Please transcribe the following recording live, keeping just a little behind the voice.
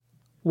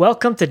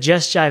Welcome to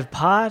Just Jive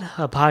Pod,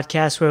 a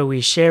podcast where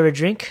we share a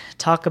drink,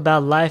 talk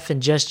about life,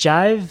 and just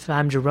jive.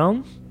 I'm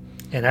Jerome.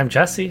 And I'm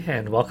Jesse,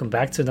 and welcome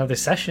back to another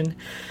session.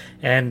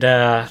 And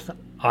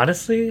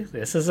honestly,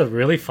 this is a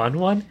really fun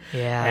one.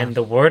 Yeah. And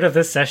the word of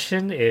this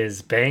session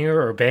is banger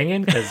or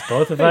banging, because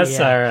both of us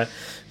Yeah.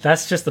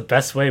 that's just the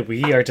best way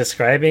we are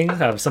describing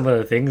some of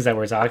the things that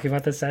we're talking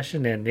about this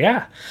session. And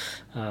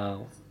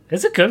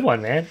it's a good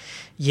one, man.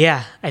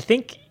 Yeah, I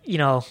think,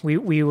 we'll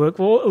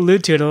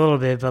allude to it a little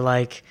bit,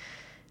 but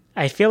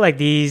I feel like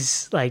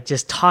these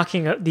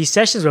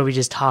sessions where we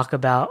just talk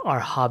about our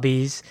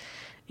hobbies,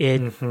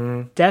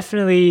 it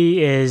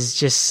definitely is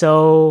just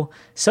so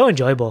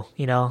enjoyable.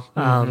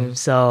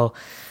 So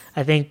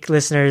I think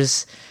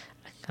listeners,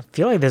 I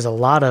feel like there's a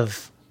lot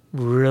of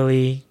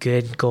really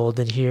good gold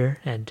in here,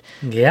 and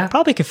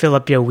probably can fill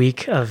up your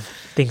week of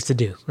things to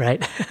do,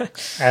 right?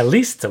 At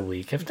least a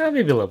week, if not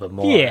maybe a little bit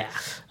more. Yeah.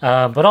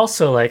 But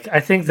also, I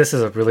think this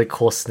is a really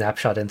cool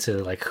snapshot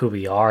into who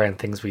we are and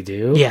things we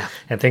do,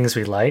 and things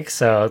we like.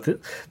 So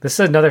this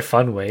is another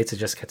fun way to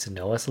just get to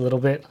know us a little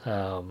bit.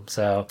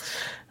 So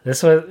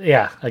this was,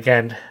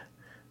 again,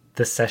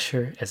 this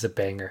session is a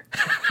banger.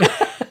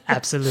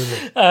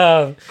 Absolutely.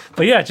 But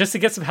yeah, just to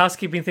get some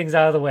housekeeping things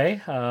out of the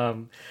way,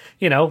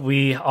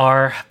 we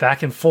are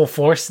back in full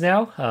force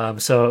now.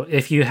 So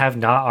if you have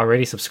not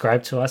already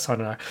subscribed to us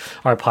on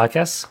our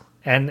podcast,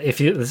 and if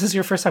this is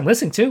your first time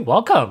listening to,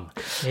 welcome.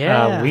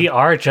 Yeah. We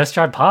are Just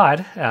Jive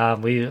Pod.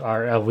 We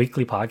are a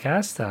weekly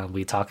podcast.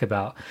 We talk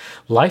about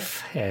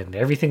life and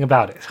everything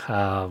about it.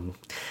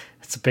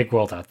 It's a big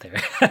world out there.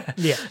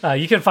 Yeah.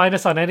 You can find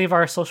us on any of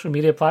our social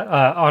media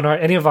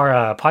any of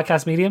our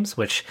podcast mediums,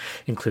 which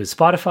include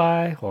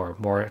Spotify or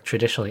more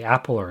traditionally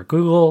Apple or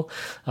Google.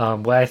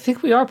 Where I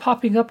think we are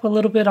popping up a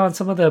little bit on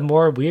some of the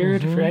more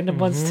weird random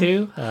ones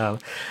too.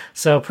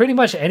 So pretty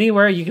much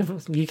anywhere you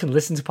can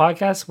listen to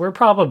podcasts, we're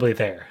probably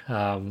there.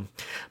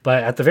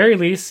 But at the very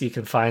least, you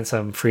can find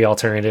some free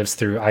alternatives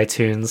through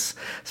iTunes,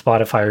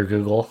 Spotify, or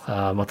Google,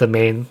 with the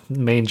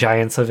main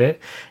giants of it.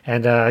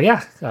 And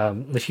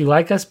if you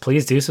like us,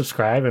 please do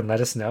subscribe and let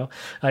us know.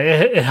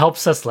 It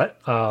helps us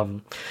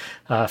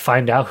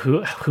find out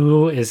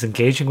who is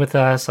engaging with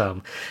us.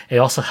 It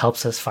also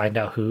helps us find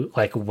out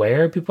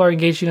where people are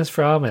engaging us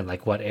from and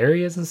what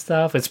areas and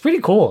stuff. It's pretty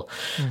cool.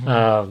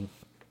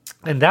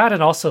 And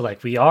also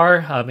we are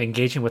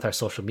engaging with our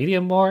social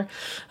media more.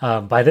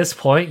 By this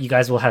point, you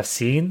guys will have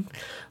seen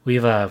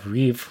we've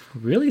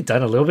really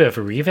done a little bit of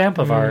a revamp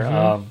of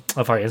our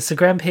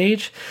Instagram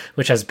page,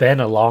 which has been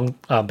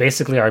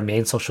basically our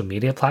main social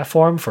media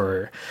platform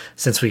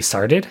since we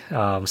started.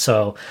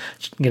 So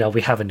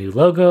we have a new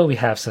logo, we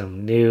have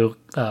some new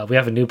we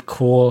have a new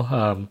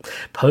cool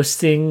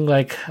posting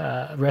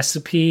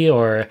recipe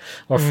or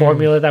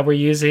formula that we're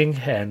using,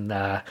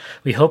 and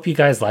we hope you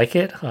guys like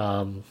it.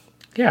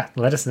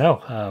 Let us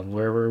know.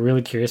 We're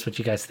really curious what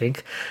you guys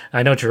think.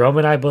 I know Jerome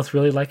and I both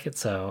really like it,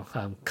 so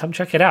come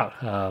check it out.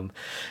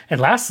 And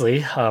lastly,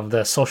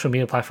 the social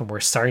media platform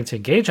we're starting to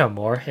engage on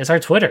more is our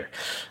Twitter.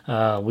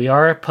 We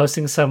are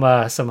posting some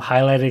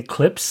highlighted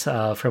clips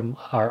from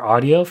our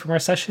audio from our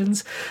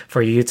sessions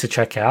for you to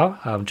check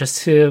out,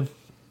 just to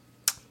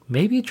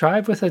maybe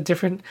drive with a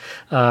different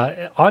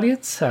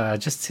audience,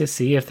 just to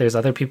see if there's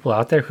other people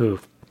out there who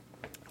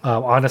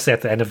honestly,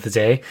 at the end of the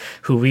day,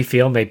 who we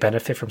feel may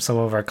benefit from some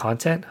of our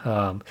content.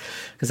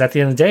 Because at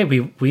the end of the day,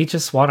 we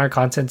just want our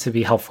content to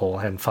be helpful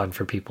and fun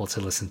for people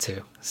to listen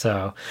to.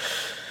 So,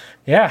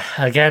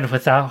 again,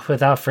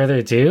 without further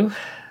ado,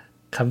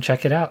 come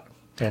check it out.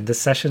 And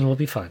this session will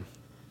be fun.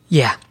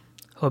 Yeah.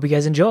 Hope you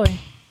guys enjoy.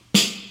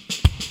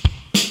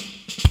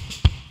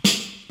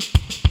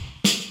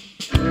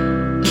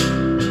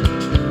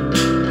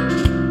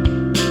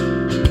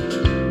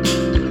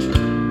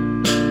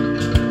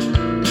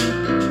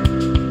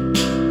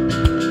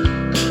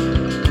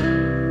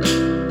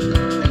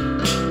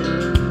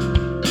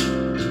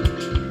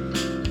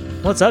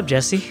 What's up,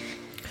 Jesse?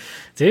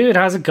 Dude,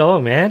 how's it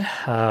going, man?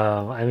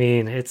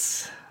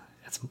 It's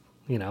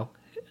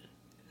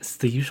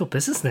the usual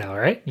business now,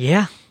 right?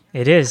 Yeah,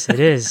 it is. It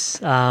is.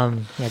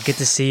 Good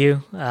to see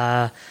you.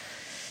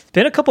 It's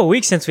been a couple of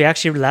weeks since we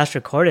actually last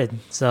recorded,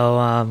 so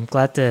I'm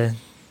glad to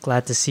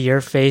see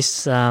your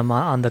face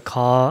on the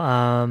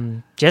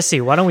call.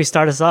 Jesse, why don't we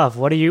start us off?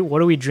 What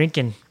are we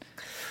drinking?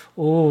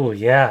 Oh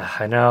yeah,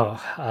 I know.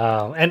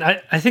 And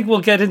I think we'll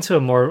get into a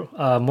more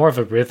of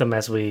a rhythm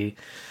as we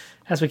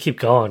keep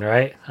going,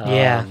 right?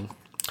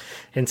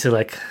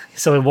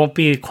 So it won't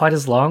be quite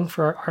as long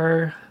for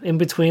our in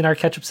between our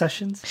catch up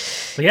sessions.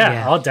 But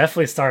I'll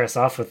definitely start us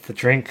off with the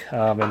drink.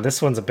 And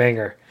this one's a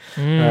banger.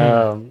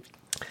 I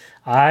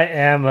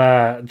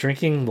am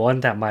drinking one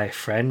that my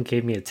friend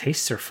gave me a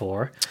taster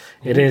for.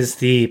 It is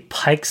the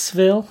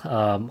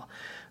Pikesville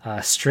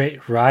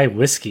straight rye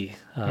whiskey.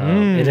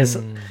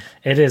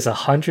 It is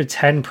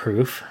 110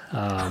 proof,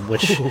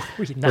 which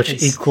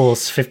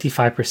equals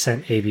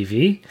 55%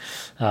 ABV.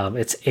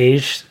 It's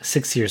aged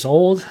 6 years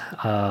old,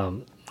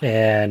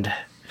 and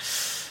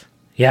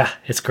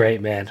it's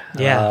great, man.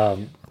 Yeah.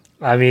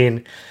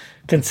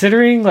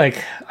 Considering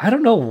I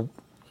don't know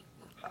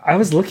I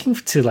was looking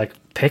to like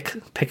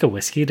pick a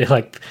whiskey to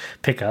like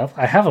pick up.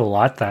 I have a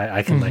lot that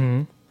I can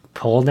like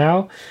pull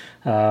now.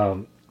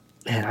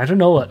 And I don't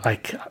know what,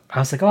 like, I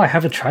was like, oh, I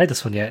haven't tried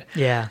this one yet.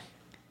 Yeah.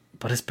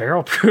 But it's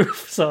barrel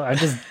proof. So I'm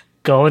just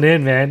going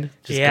in, man.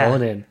 Just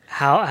going in.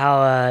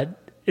 How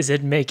is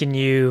it making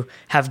you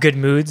have good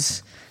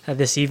moods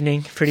this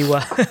evening? Pretty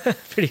well.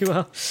 Pretty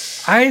well.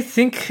 I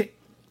think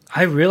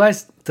I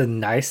realized the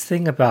nice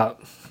thing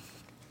about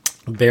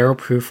barrel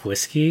proof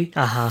whiskey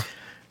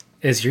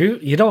is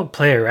you don't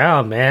play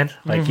around, man.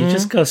 Like you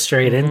just go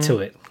straight into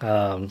it.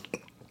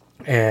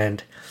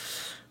 And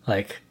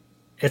like,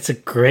 it's a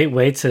great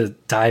way to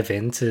dive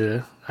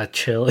into a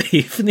chill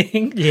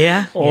evening.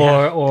 Yeah.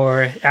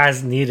 Or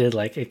as needed,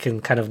 like it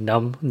can kind of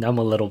numb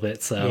a little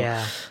bit.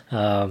 So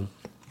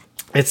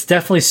it's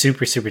definitely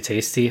super, super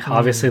tasty.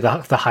 Obviously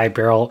the high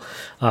barrel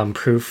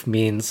proof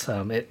means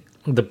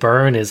the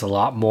burn is a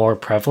lot more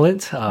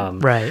prevalent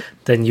right.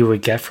 than you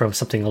would get from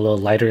something a little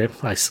lighter,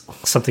 like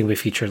something we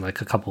featured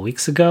like a couple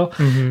weeks ago.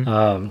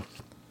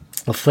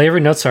 The flavor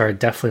notes are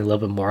definitely a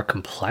little bit more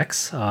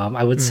complex,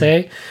 I would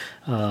say.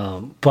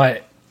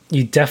 But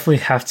you definitely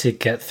have to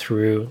get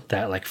through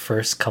that like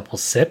first couple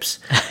sips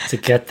to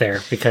get there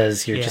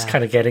because you're just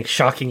kind of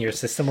shocking your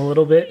system a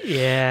little bit.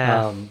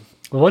 Yeah.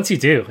 But once you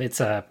do,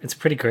 it's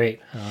pretty great.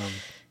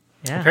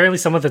 Apparently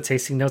some of the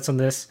tasting notes on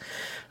this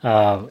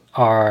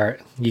are,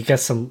 you get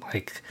some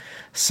like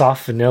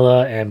soft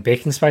vanilla and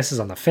baking spices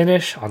on the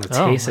finish. On the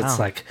taste, it's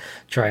like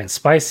dry and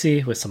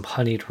spicy with some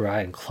honeyed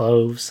rye and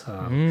cloves.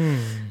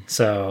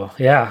 So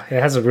yeah,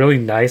 it has a really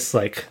nice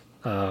like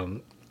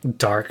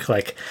dark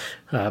like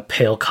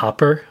pale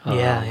copper.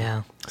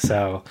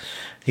 So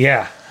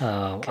yeah,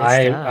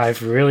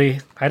 I've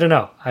really, I don't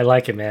know, I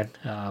like it, man.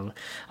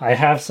 I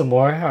have some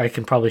more I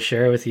can probably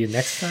share with you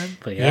next time,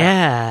 but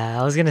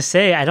I was gonna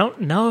say I don't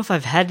know if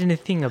I've had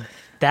anything of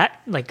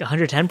that like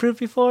 110 proof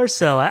before,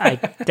 so I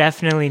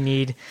definitely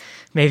need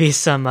maybe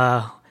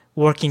some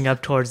working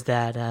up towards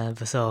that.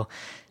 So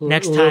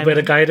next time, a little bit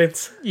of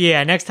guidance.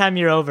 Yeah, next time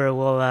you're over,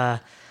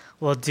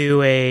 we'll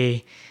do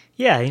a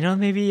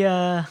maybe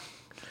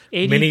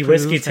 80 mini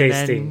proof whiskey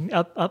tasting,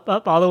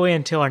 up all the way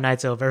until our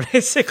night's over,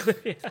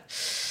 basically.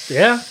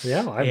 Yeah,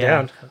 I'm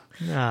down.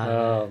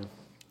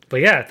 But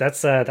yeah,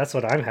 that's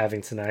what I'm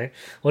having tonight.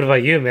 What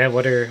about you, man?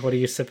 What are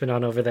you sipping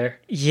on over there?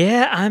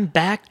 Yeah, I'm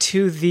back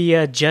to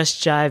the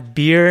Just Jive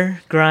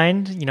beer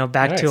grind.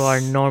 Back to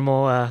our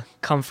normal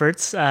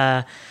comforts.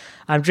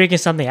 I'm drinking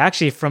something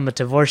actually from a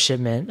Tavour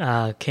shipment.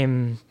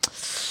 Came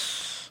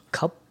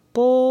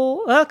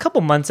a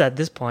couple months at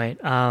this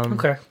point.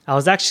 Okay.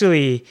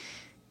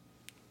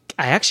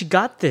 I actually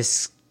got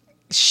this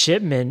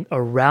shipment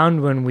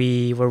around when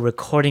we were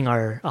recording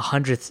our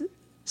 100th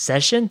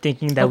session,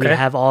 thinking that we'd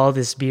have all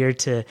this beer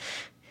to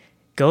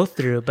go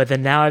through. But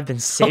then now I've been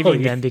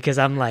saving them because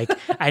I'm like,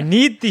 I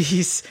need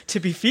these to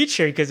be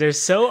featured because they're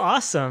so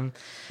awesome.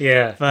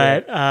 Yeah.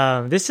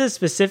 But this is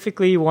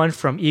specifically one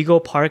from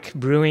Eagle Park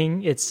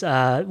Brewing. It's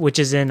which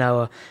is in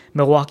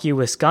Milwaukee,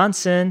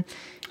 Wisconsin.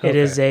 It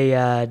is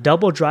a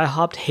double dry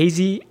hopped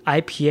hazy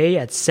IPA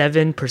at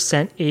 7%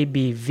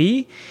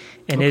 ABV.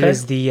 And it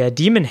is the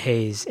Demon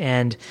Haze.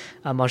 And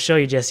I'll show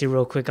you, Jesse,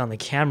 real quick on the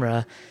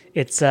camera.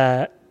 It's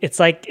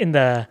like in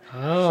the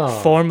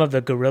form of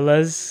the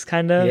gorillas,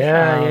 kind of.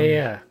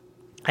 Yeah.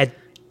 I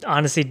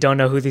honestly don't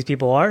know who these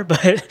people are,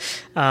 but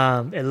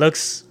it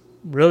looks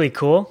really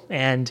cool.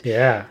 And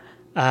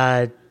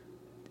it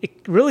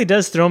really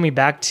does throw me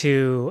back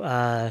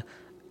to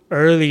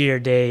earlier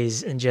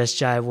days in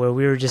Just Jive where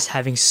we were just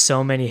having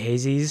so many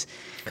hazies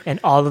and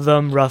all of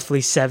them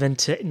roughly 7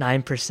 to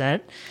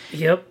 9%.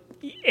 Yep.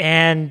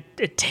 And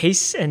it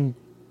tastes and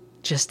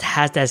just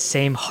has that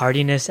same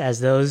hardiness as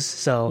those.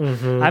 So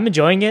I'm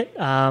enjoying it.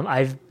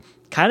 I've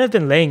kind of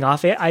been laying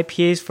off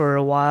IPAs for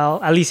a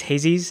while, at least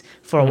hazies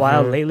for a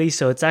while lately.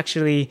 So it's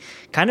actually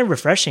kind of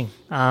refreshing.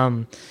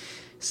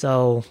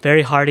 So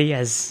very hearty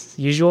as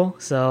usual.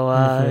 So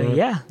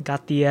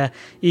got the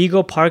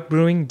Eagle Park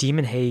Brewing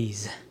Demon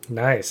Haze.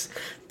 Nice.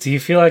 Do you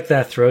feel like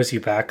that throws you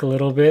back a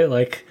little bit?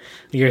 Like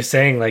you're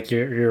saying, like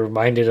you're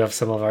reminded of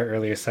some of our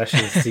earlier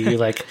sessions. Do you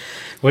like,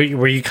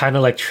 were you kind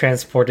of like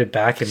transported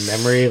back in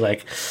memory?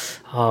 Like,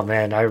 oh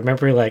man, I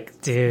remember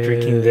like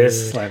drinking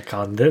this like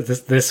on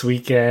this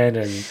weekend,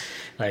 and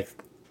like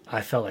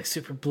I felt like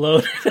super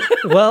bloated.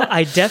 Well,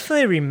 I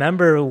definitely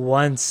remember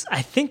once.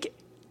 I think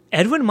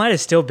Edwin might have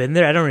still been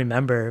there. I don't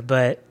remember,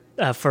 but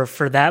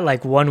for that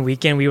like one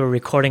weekend, we were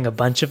recording a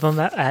bunch of them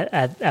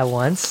at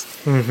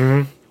once,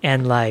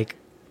 and like.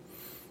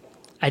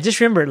 I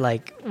just remember,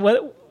 like,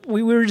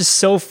 we were just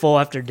so full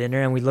after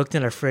dinner, and we looked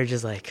in our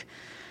fridges like,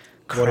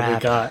 crap. What do we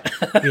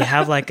got? We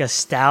have, like, a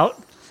stout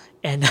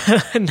and a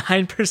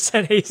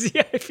 9% hazy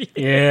IPA.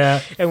 Yeah.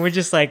 And we're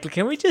just like,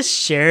 can we just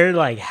share,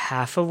 like,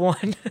 half of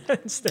one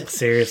instead?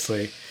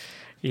 Seriously.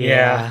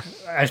 Yeah.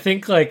 I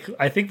think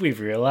we've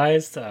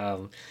realized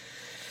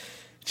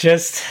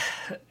just,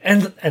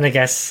 and I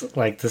guess,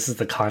 like, this is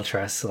the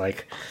contrast,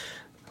 like,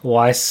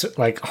 why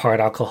like hard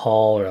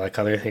alcohol or like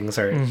other things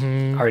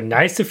are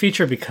nice to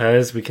feature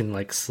because we can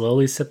like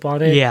slowly sip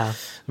on it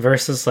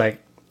versus like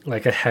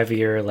a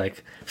heavier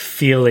like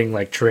feeling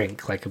like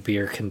drink like a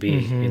beer can be,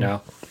 you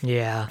know.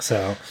 Yeah.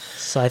 So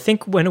I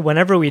think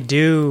whenever we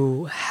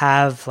do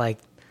have like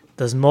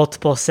those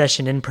multiple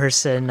session in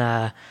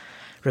person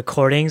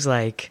recordings,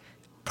 like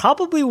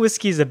probably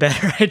whiskey is a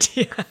better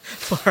idea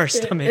for our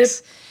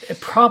stomachs. It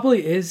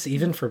probably is,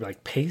 even for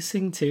like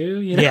pacing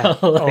too, you know. Yeah.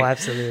 Like, Oh,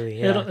 absolutely.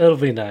 Yeah. it'll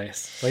be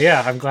nice. But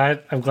yeah, I'm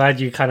glad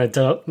you kind of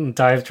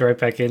dived right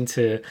back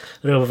into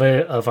a little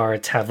bit of our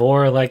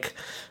Tavour, like,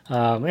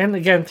 and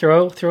again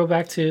throw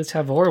back to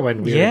Tavour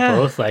when we were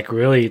both like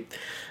really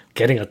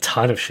getting a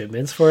ton of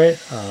shipments for it.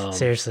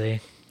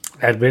 Seriously.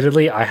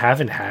 Admittedly, I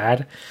haven't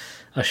had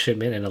a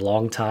shipment in a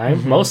long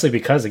time, mostly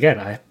because again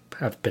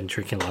I've been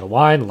drinking a lot of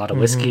wine, a lot of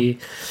whiskey.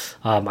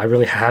 I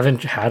really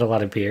haven't had a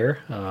lot of beer.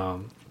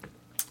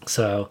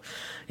 So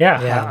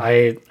yeah,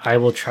 I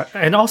will try.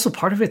 And also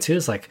part of it too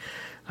is like,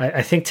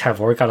 I think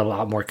Tavour got a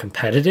lot more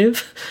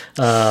competitive.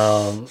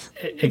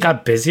 It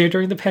got busier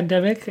during the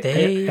pandemic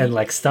and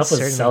like stuff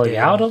was selling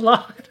out a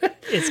lot.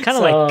 It's kind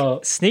of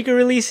like sneaker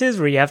releases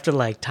where you have to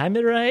like time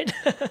it right.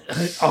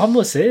 It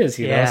almost is,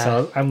 you know?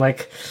 So I'm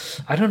like,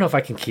 I don't know if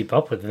I can keep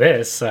up with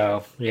this.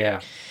 So yeah.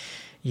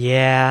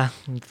 Yeah,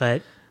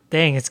 but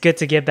dang, it's good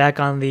to get back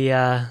on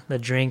the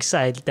drinks.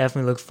 I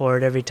definitely look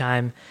forward every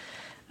time.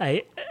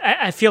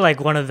 I feel like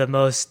one of the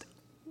most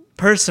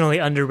personally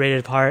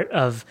underrated part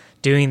of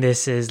doing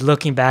this is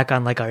looking back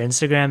on like our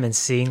Instagram and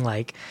seeing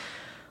like,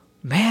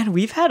 man,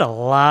 we've had a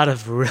lot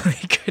of really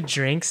good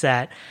drinks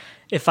that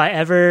if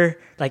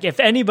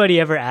anybody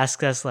ever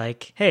asks us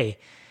like, hey,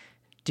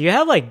 do you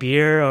have like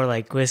beer or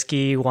like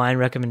whiskey, wine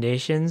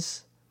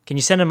recommendations? Can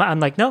you send them? I'm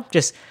like, no,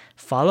 just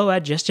follow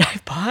at Just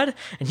Jive Pod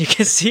and you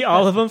can see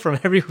all of them from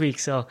every week.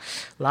 So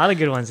a lot of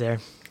good ones there.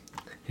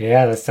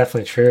 Yeah, that's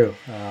definitely true.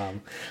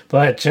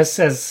 But just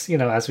as you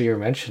know, as we were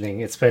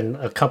mentioning, it's been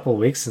a couple of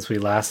weeks since we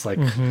last like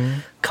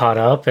caught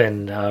up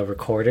and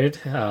recorded.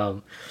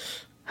 How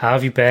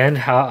have you been?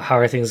 How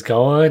are things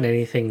going?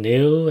 Anything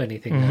new?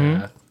 Anything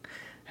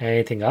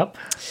up?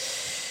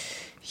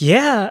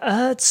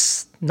 Yeah,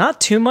 it's not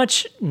too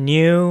much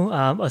new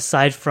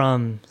aside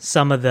from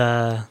some of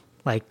the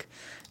like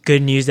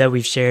good news that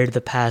we've shared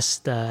the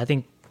past. I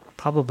think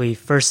probably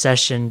first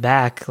session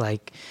back,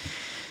 like.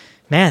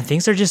 Man,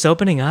 things are just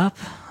opening up.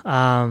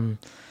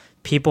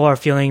 People are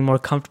feeling more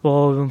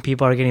comfortable.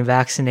 People are getting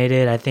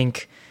vaccinated. I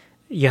think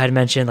you had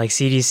mentioned like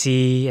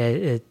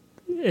CDC.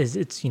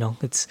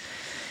 It's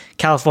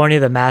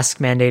California. The mask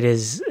mandate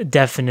is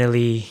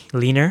definitely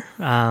leaner.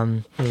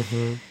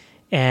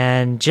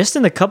 And just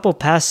in the couple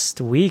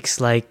past weeks,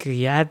 like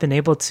I've been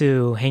able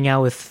to hang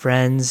out with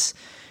friends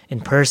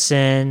in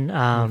person.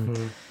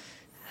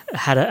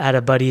 Had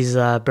a buddy's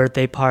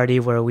birthday party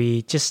where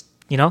we just.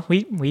 You know,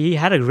 we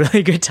had a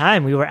really good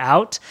time. We were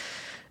out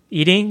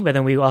eating, but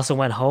then we also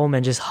went home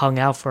and just hung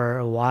out for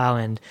a while.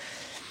 And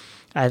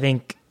I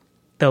think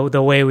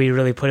the way we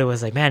really put it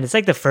was like, man, it's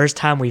like the first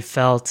time we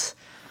felt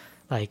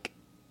like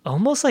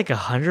almost like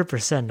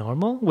 100%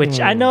 normal, which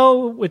I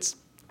know it's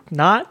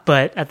not,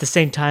 but at the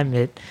same time,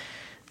 it,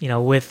 you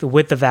know, with the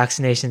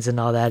vaccinations and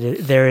all that,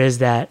 there is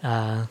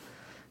that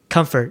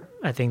comfort,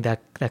 I think,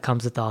 that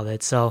comes with all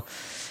that. So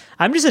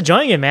I'm just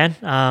enjoying it, man.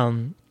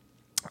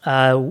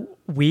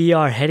 We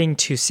are heading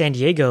to San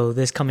Diego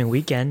this coming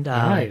weekend.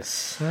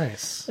 Nice.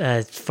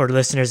 For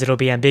listeners, it'll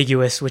be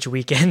ambiguous which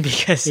weekend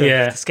because of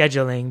the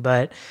scheduling.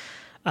 But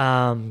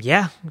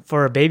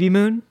for a baby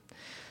moon.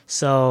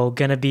 So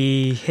gonna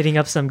be hitting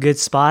up some good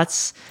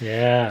spots.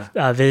 Yeah.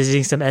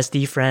 Visiting some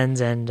SD friends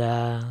and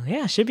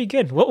should be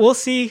good. We'll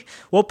see.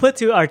 We'll put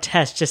to our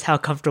test just how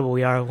comfortable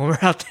we are when we're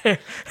out there.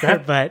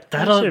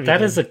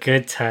 That is a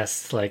good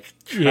test. Like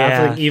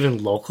traveling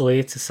even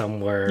locally to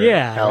somewhere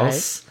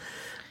else. Right?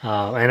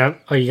 And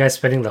are you guys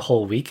spending the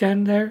whole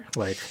weekend there?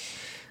 Like,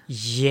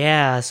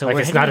 yeah. So like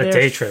it's not a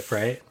day trip,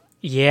 right?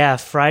 Yeah,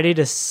 Friday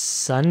to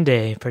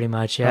Sunday, pretty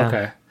much. Yeah.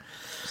 Okay.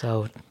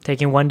 So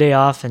taking one day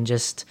off and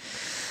just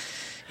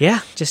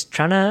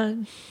trying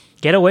to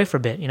get away for a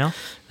bit, you know?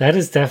 That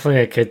is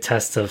definitely a good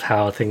test of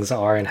how things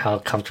are and how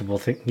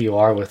comfortable you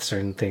are with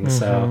certain things.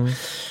 So,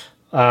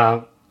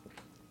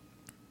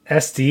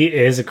 SD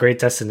is a great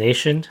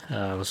destination,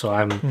 so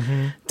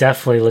I'm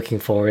definitely looking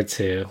forward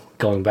to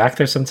going back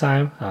there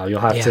sometime. You'll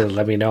have to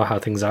let me know how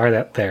things are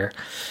there.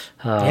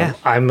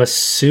 I'm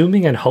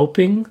assuming and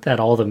hoping that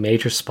all the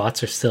major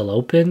spots are still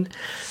open.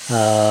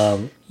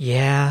 But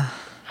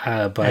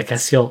I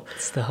guess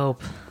it's the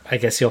hope. I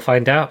guess you'll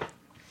find out.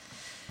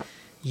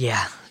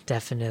 Yeah,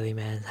 definitely,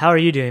 man. How are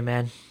you doing,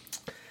 man?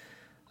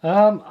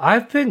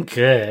 I've been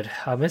good.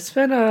 It's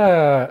been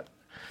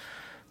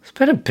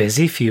a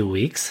busy few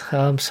weeks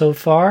so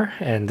far,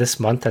 and this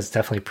month has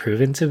definitely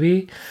proven to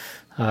be.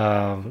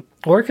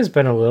 Work has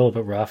been a little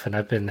bit rough, and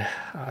I've been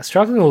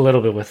struggling a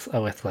little bit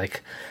with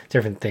like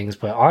different things.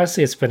 But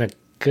honestly, it's been a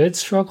good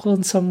struggle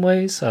in some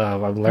ways.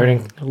 I'm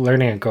learning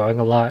and growing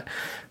a lot.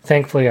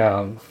 Thankfully,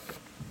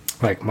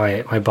 like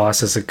my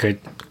boss is a good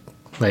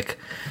like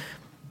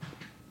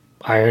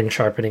iron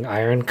sharpening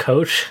iron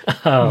coach,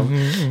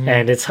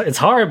 and it's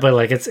hard, but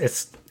like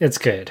it's it's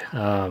good.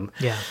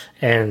 Yeah.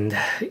 And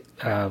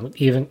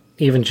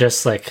even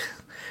just like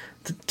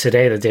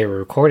today, the day we're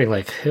recording,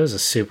 like it was a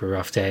super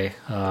rough day.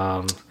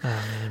 Man.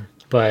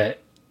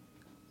 But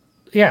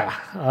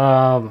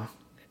yeah,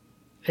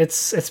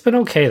 it's been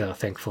okay though,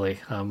 thankfully.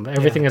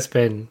 Everything has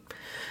been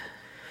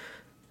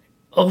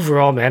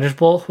overall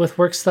manageable with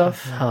work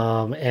stuff.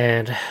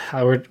 And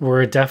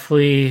we're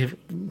definitely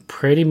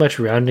pretty much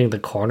rounding the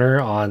corner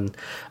on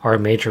our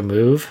major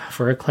move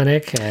for a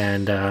clinic,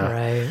 and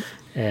Right.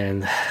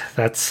 and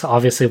that's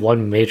obviously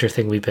one major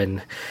thing we've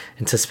been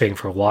anticipating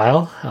for a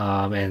while.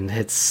 And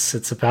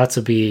it's about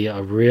to be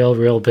a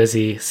real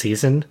busy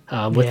season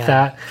with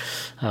Yeah.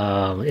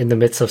 that, in the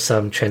midst of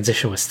some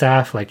transition with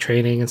staff, like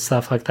training and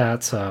stuff like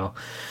that. So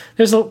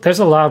there's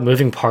a lot of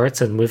moving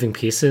parts and moving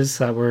pieces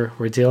that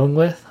we're dealing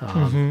with.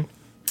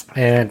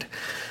 And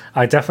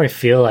I definitely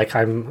feel like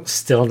I'm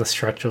still in the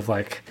stretch of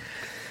like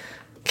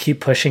keep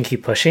pushing.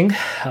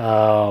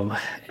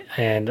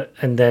 And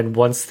then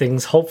once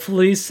things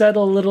hopefully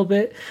settle a little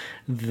bit,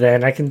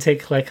 then I can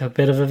take like a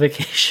bit of a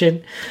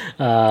vacation,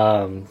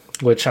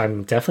 which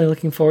I'm definitely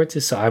looking forward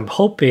to. So I'm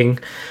hoping,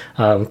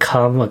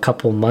 come a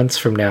couple months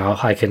from now,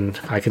 I can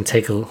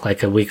take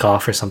like a week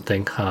off or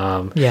something.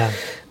 Yeah.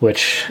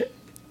 Which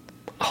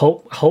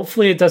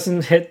hopefully it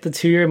doesn't hit the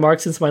 2-year mark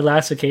since my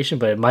last vacation,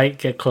 but it might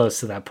get close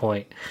to that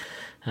point.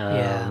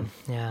 Yeah.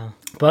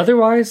 But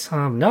otherwise,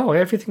 no,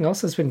 everything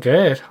else has been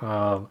good.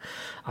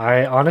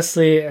 I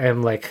honestly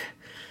am like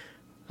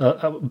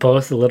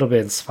both a little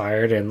bit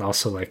inspired and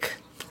also like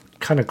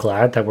kind of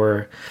glad that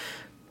we're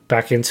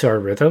back into our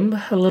rhythm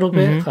a little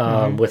bit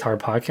with our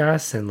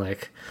podcast. And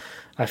like,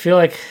 I feel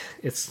like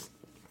it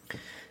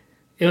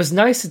was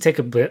nice to take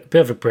a bit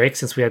of a break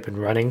since we had been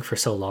running for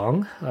so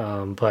long.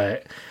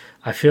 But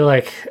I feel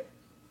like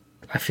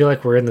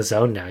we're in the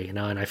zone now, you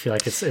know, and I feel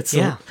like it's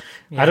Yeah.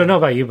 I don't know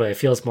about you, but it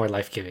feels more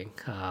life-giving.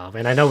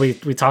 And I know we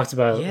talked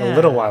about it a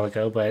little while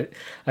ago, but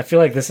I feel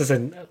like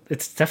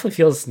it definitely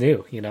feels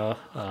new, you know.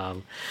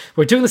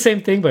 We're doing the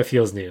same thing, but it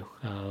feels new.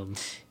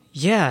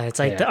 Yeah, it's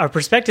like our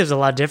perspective's a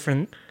lot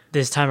different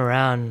this time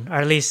around, or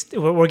at least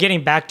we're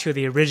getting back to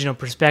the original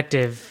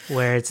perspective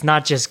where it's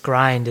not just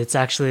grind, it's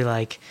actually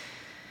like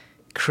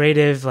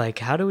creative, like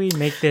how do we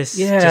make this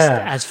just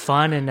as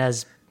fun and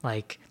as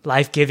like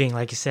life-giving,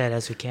 like you said,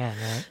 as we can,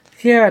 right?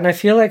 Yeah, and I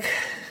feel like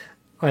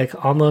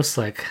almost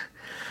like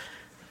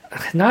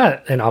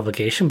not an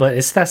obligation, but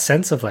it's that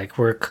sense of like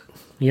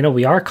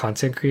we are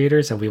content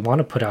creators and we want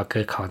to put out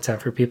good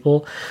content for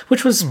people,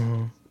 which was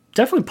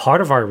definitely part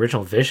of our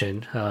original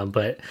vision.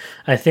 But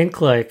I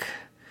think like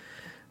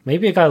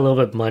maybe it got a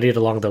little bit muddied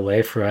along the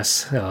way for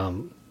us,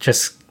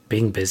 just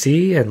being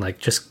busy and like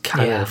just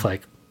kind of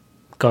like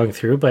going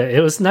through. But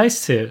it was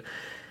nice to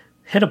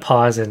hit a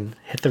pause and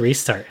hit the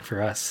restart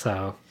for us.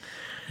 So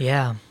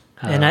yeah.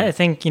 And I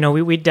think, you know,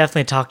 we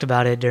definitely talked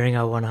about it during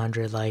our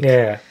 100,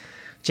 like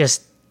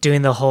just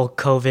doing the whole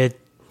COVID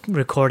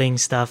recording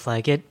stuff.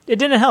 Like it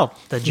didn't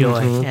help the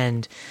joy.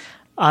 And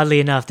oddly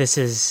enough,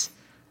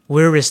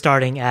 we're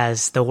restarting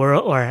as the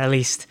world, or at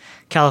least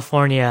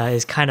California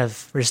is kind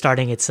of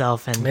restarting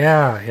itself. And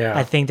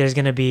I think there's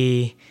going to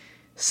be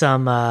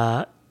some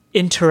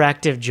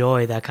interactive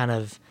joy that kind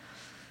of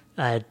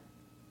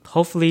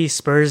hopefully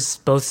spurs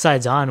both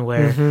sides on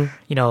where,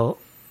 you know,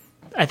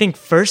 I think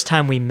first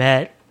time we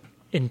met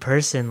in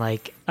person,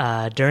 like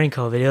during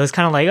COVID, it was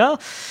kind of like, oh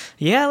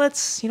yeah,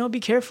 let's, you know, be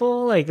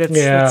careful, like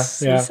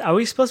let's are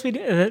we supposed to be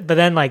but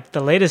then like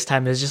the latest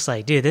time it was just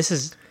like, dude, this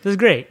is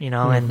great, you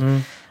know.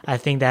 And I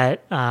think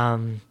that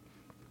I'm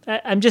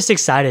just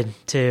excited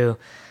to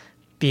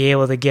be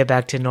able to get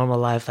back to normal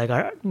life, like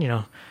our, you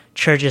know,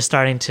 church is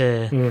starting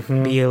to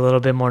be a little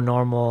bit more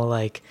normal,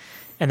 like,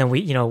 and then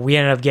we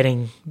ended up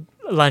getting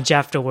lunch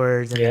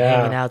afterwards and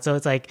hanging out, so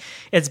it's like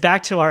it's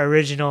back to our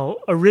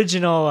original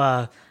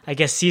I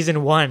guess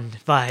season 1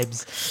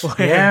 vibes.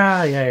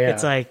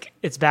 It's like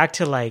it's back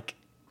to like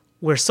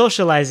we're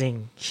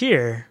socializing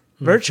here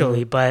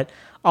virtually, but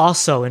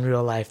also in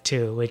real life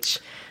too, which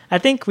I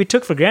think we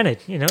took for granted,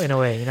 you know, in a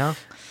way, you know.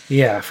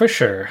 Yeah, for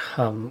sure.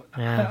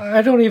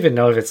 I don't even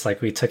know if it's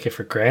like we took it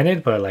for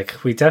granted, but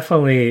like we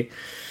definitely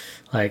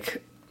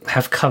like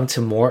have come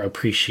to more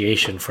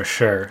appreciation for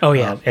sure.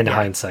 In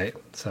hindsight.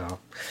 So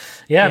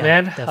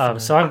man.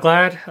 So I'm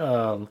glad.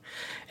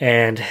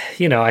 And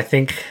you know, I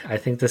think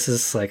this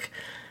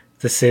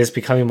is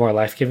becoming more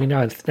life-giving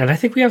now, and I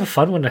think we have a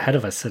fun one ahead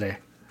of us today.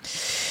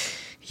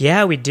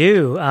 Yeah, we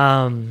do.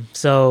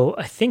 So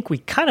I think we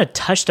kind of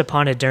touched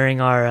upon it during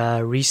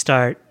our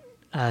restart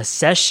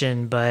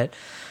session, but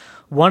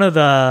one of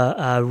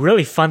the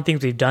really fun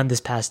things we've done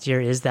this past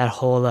year is that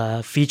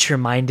whole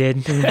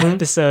feature-minded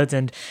episodes.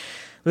 And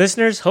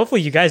listeners,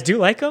 hopefully you guys do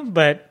like them,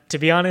 but to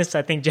be honest,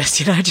 I think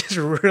Jesse and I just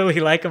really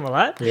like them a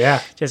lot.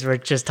 Yeah. We're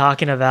just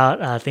talking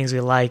about things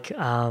we like.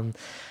 But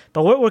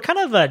we're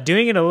kind of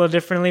doing it a little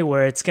differently,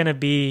 where it's going to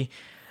be,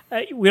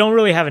 we don't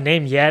really have a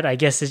name yet. I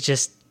guess it's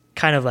just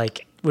kind of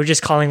like, we're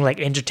just calling like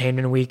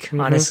Entertainment Week,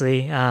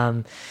 honestly,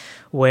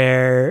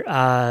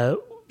 where,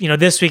 you know,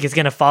 this week is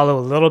going to follow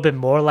a little bit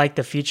more like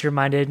the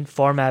feature-minded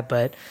format,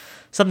 but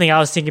something I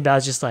was thinking about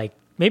is just like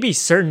maybe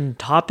certain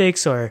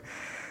topics or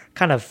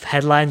kind of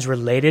headlines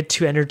related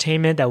to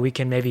entertainment that we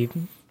can maybe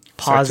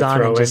pause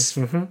on and just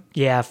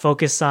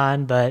focus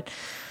on. But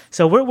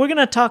so we're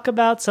gonna talk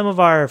about some of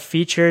our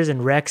features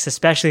and recs,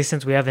 especially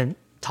since we haven't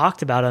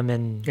talked about them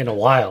in a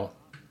while.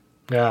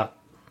 Yeah.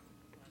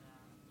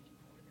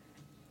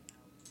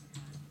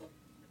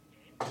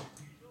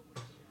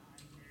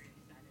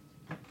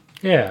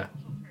 Yeah.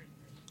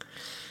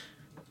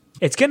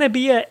 It's gonna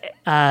be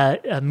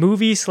a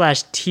movie /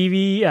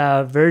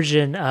 TV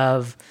version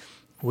of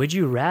Would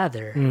You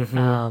Rather.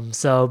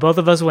 So both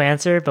of us will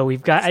answer, but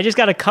I just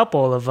got a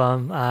couple of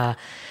them.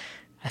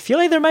 I feel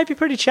like they might be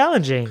pretty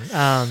challenging.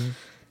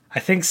 I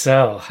think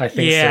so.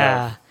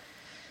 Yeah.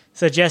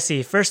 So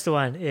Jesse, first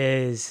one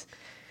is: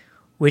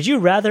 would you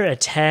rather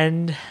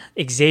attend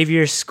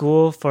Xavier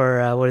School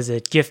for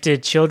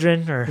gifted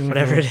children or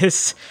whatever it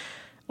is,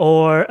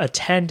 or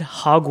attend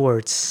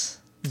Hogwarts,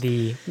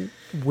 the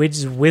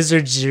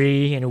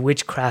wizardry and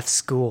witchcraft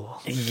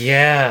school?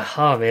 Yeah.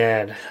 Oh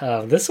man,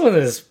 this one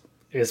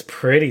is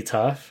pretty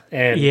tough,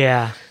 and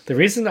the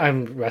reason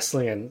I'm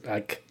wrestling and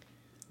like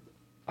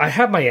I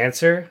have my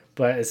answer,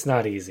 but it's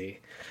not easy.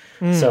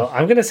 So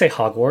I'm gonna say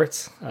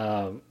Hogwarts.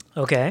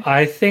 Okay.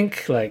 I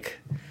think like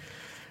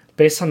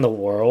based on the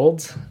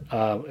world,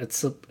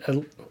 it's a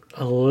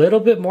little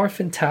bit more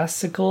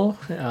fantastical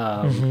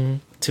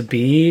to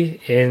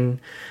be in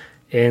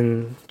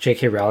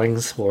J.K.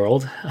 Rowling's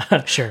world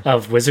Sure.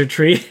 of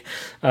wizardry,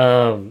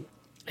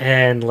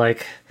 and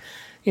like,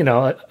 you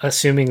know,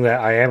 assuming that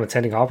I am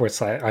attending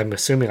Hogwarts, I'm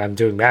assuming I'm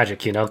doing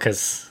magic, you know,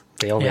 because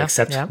they only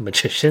accept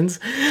magicians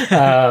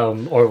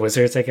or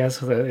wizards, I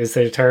guess is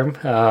their term.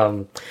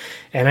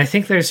 And I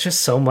think there's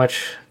just so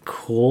much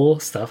cool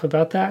stuff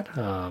about that.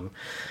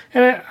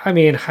 And I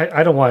mean,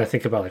 I don't want to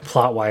think about like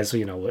plot wise,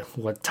 you know,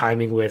 what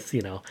timing with,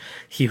 you know,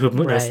 he who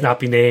must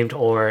not be named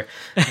or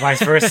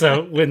vice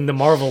versa in the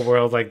Marvel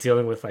world, like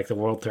dealing with like the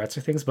world threats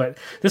or things. But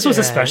this was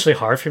especially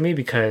hard for me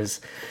because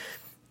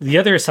the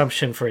other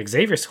assumption for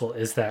Xavier School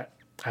is that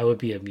I would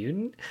be a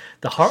mutant.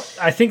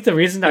 I think the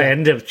reason I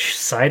ended up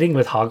siding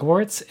with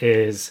Hogwarts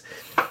is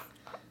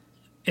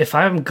if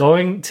I'm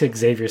going to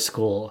Xavier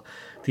School,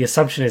 the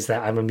assumption is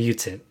that I'm a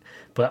mutant,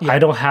 but I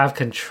don't have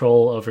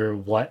control over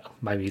what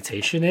my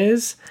mutation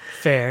is.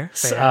 Fair.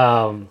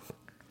 So,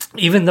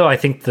 even though I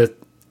think the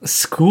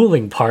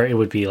schooling part, it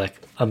would be like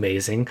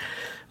amazing.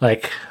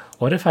 Like,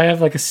 what if I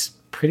have like a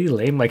pretty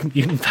lame like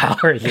mutant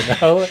power, you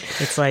know?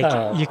 It's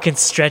like you can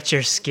stretch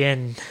your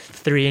skin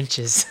 3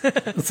 inches.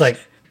 It's like,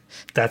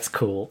 that's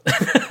cool.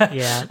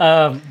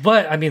 Yeah.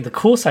 But I mean, the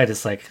cool side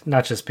is like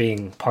not just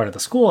being part of the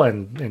school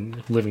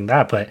and living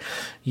that, but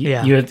you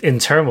in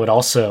turn would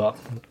also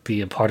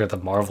be a part of the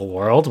Marvel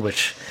world,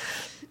 which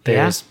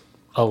there's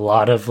a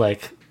lot of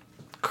like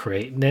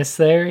greatness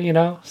there, you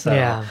know?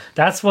 So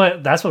that's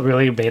what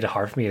really made it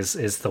hard for me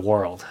is the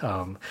world.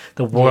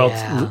 The world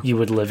you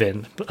would live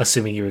in,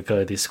 assuming you would go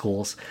to these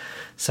schools.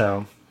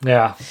 So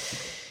yeah.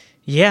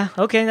 Yeah,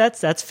 okay,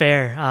 that's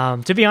fair.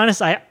 To be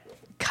honest, I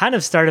kind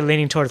of started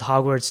leaning towards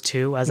Hogwarts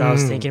too as I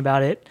was thinking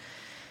about it.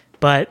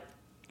 But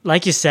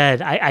like you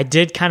said, I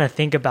did kind of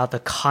think about the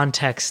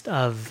context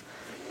of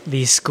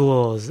these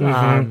schools.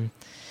 My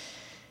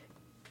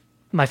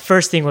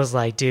first thing was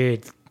like,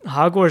 dude,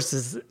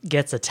 Hogwarts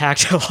gets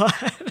attacked a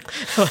lot.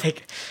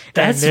 Like,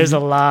 there's a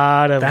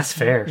lot of that's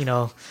fair. You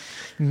know,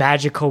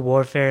 magical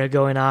warfare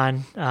going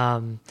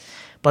on.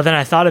 But then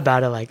I thought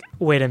about it like,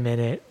 wait a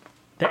minute.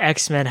 The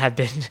X-Men have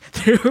been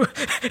through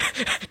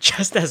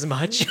just as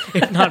much,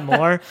 if not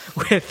more,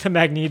 with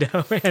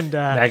Magneto and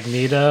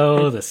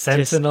the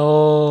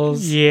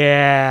Sentinels.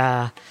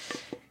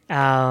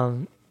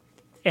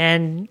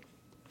 And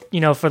you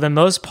know, for the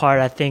most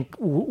part, I think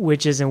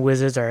witches and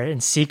wizards are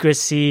in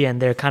secrecy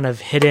and they're kind of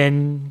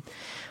hidden,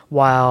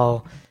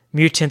 while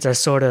mutants are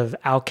sort of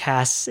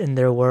outcasts in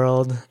their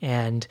world.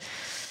 And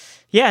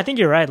yeah, I think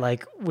you're right.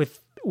 Like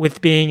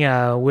with being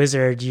a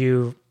wizard,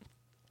 you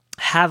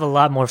have a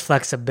lot more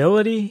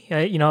flexibility.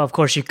 You know, of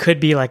course, you could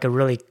be like a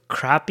really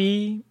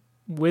crappy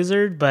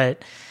wizard,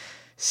 but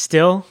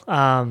still,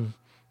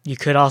 you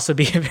could also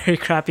be a very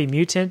crappy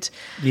mutant.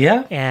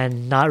 Yeah.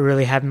 And not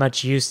really have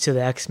much use to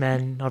the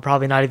X-Men, or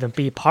probably not even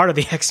be part of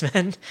the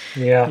X-Men.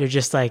 Yeah. You're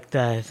just like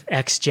the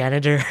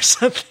ex-janitor or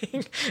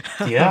something.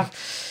 Yeah.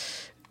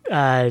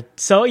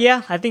 So,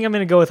 yeah, I think I'm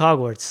going to go with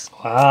Hogwarts.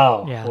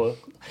 Wow. Yeah. Well,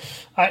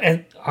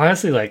 and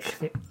honestly,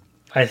 like,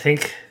 I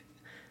think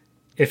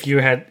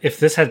if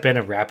this had been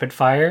a rapid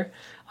fire,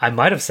 I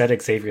might have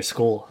said Xavier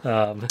School.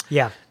 On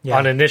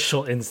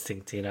initial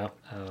instinct, you know.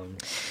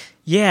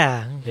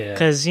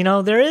 Because you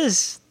know there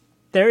is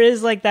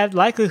like that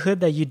likelihood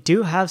that you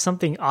do have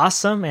something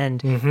awesome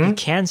and you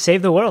can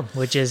save the world,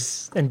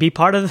 and be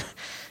part of,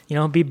 you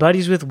know, be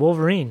buddies with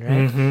Wolverine,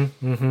 right?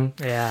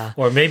 Yeah.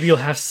 Or maybe you'll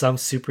have some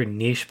super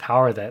niche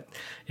power that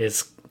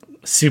is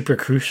super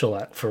crucial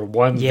for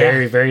one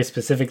very, very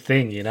specific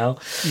thing, you know?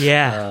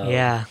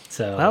 So,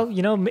 well,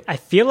 you know, I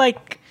feel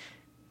like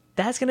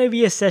that's going to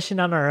be a session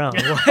on our own.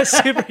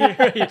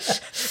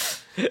 Superhero.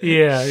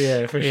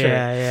 Yeah, for sure.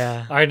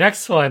 Yeah. Our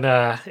next one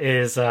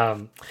is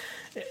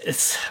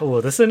this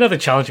is another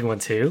challenging one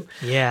too.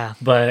 Yeah.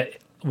 But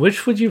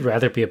which would you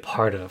rather be a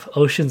part of,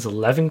 Ocean's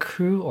 11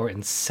 crew or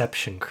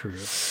Inception crew?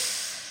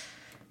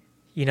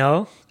 You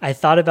know, I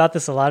thought about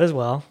this a lot as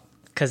well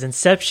because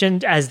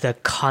Inception as the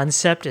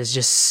concept is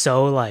just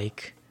so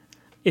like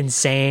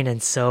insane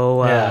and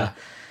so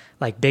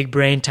like big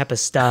brain type of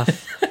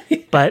stuff.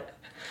 But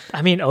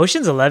I mean,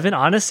 Ocean's 11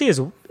 honestly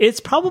it's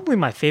probably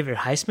my favorite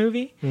heist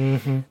movie.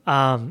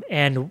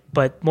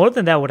 But more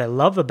than that, what I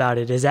love about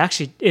it is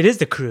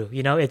the crew.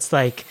 You know, it's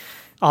like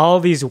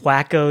all these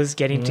wackos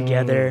getting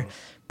together,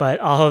 but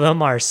all of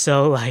them are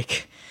so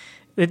like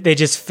they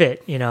just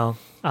fit. You know.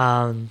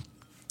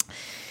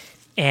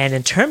 And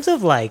in terms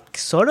of like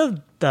sort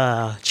of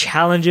the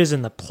challenges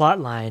in the plot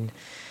line,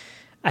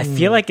 I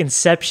feel like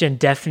Inception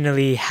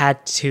definitely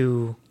had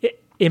to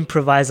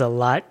improvise a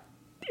lot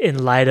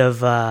in light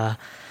of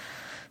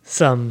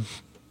some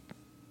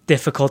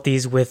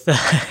difficulties with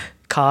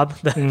Cobb,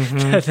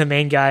 the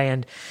main guy,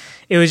 and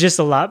it was just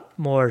a lot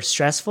more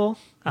stressful.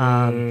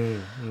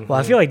 Well,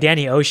 I feel like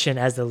Danny Ocean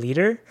as the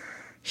leader,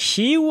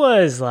 he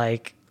was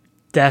like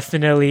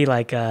definitely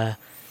like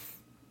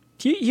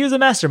he was a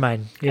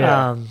mastermind.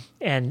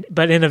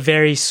 But in a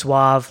very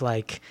suave,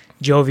 like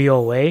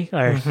jovial way,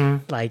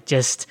 or like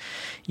just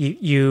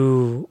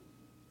I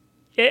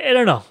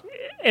don't know.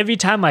 Every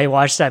time I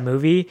watch that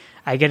movie,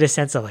 I get a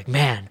sense of like,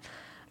 man,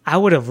 I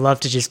would have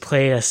loved to just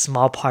play a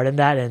small part in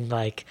that and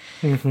like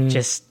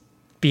just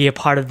be a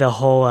part of the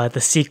whole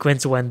the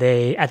sequence when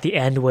they at the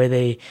end where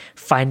they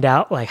find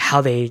out like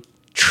how they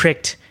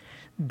tricked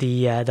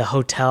the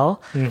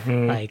hotel,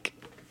 like.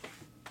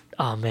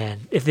 Oh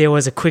man, if there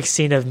was a quick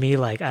scene of me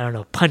like, I don't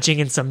know, punching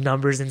in some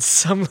numbers in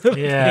some little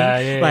thing,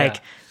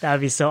 that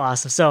would be so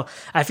awesome. So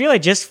I feel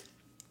like just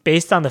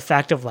based on the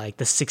fact of like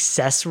the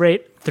success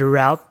rate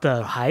throughout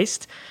the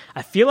heist,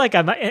 I feel like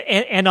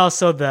and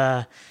also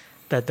the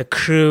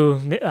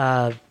crew,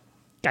 I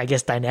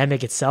guess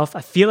dynamic itself,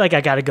 I feel like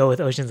I got to go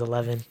with Ocean's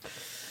 11.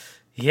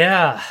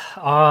 Yeah.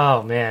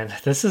 Oh man,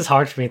 this is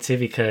hard for me too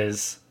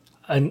because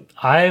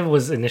I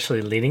was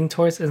initially leaning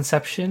towards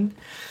Inception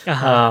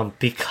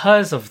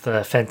because of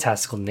the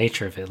fantastical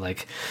nature of it.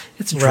 Like,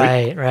 it's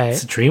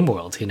it's a dream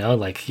world, you know.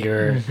 Like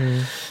you're,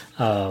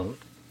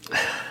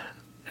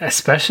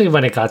 especially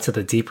when it got to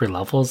the deeper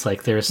levels.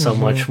 Like there's so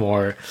much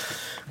more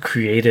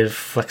creative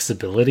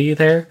flexibility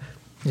there.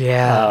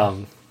 Yeah.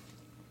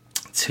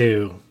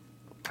 To,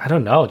 I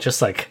don't know,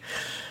 just like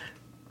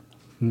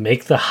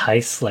make the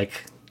heist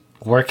like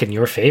work in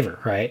your favor,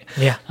 right?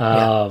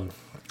 Yeah.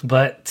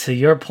 But to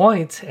your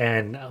point,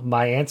 and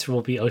my answer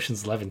will be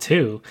Ocean's 11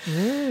 too,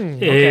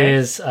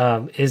 is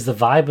the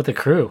vibe with the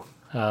crew.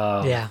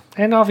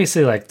 And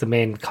obviously, like the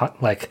main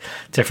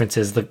difference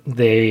is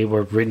they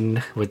were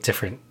written with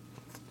different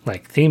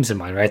like themes in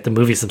mind, right? The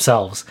movies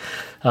themselves,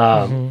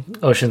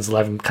 Ocean's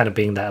 11 kind of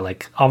being that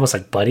like almost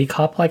like buddy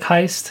cop like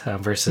heist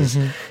versus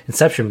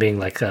Inception being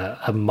like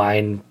a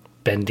mind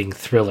bending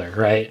thriller,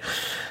 right?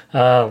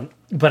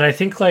 But I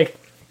think like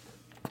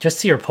just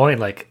to your point,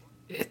 like.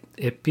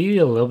 It'd be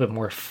a little bit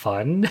more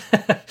fun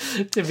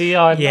to be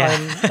on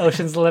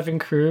Ocean's 11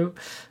 crew.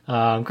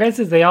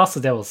 Granted, they also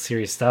dealt with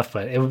serious stuff,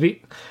 but it would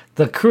be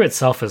the crew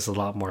itself is a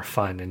lot more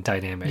fun and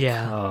dynamic.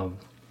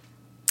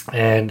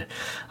 And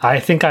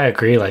I think I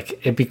agree. Like,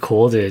 it'd be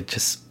cool to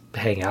just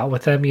hang out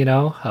with them, you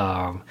know?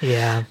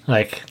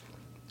 Like,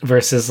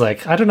 versus,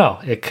 like, I don't know.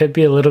 It could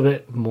be a little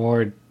bit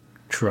more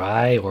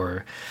dry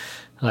or,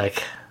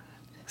 like...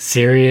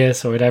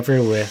 serious or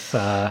whatever with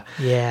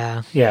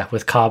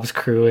with Cobb's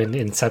crew in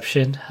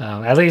Inception,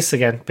 at least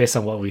again based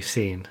on what we've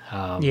seen.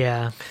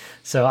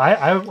 So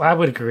I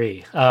would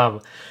agree. I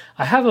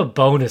have a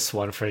bonus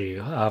one for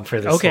you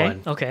for this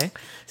one. Okay.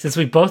 Since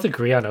we both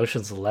agree on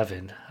Ocean's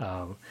 11,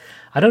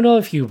 I don't know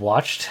if you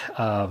watched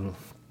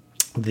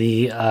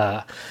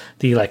the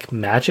like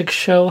magic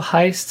show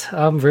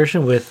heist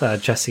version with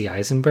Jesse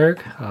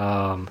Eisenberg.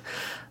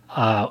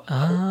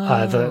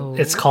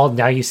 It's called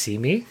Now You See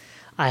Me.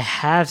 I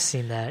have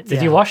seen that.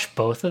 Did you watch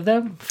both of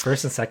them,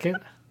 first and second?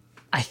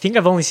 I think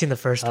I've only seen the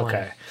first one.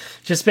 Okay.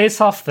 Just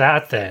based off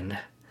that then,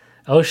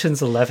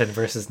 Ocean's 11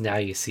 versus Now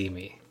You See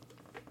Me.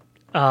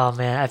 Oh,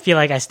 man. I feel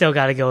like I still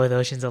got to go with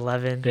Ocean's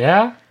 11.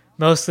 Yeah?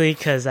 Mostly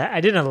because I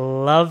didn't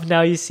love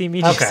Now You See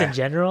Me just in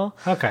general.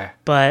 Okay.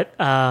 But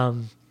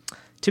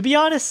to be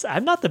honest,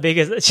 I'm not the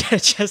biggest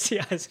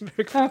Jesse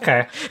Eisenberg fan.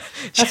 Okay.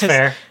 That's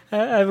fair.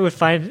 I would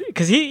find...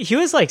 Because he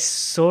was like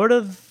sort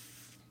of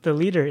the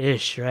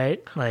leader-ish,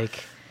 right?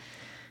 Like...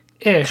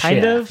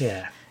 kind of.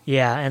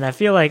 Yeah, and I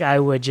feel like I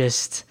would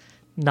just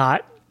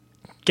not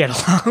get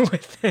along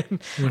with him.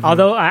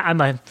 Although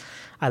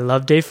I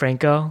love Dave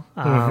Franco.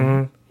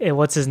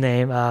 What's his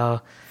name?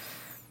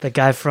 The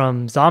guy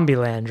from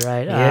Zombieland,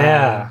 right?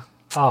 Yeah.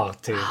 I'm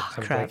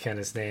blanking on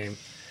his name.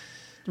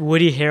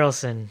 Woody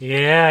Harrelson.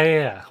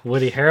 Yeah.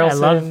 Woody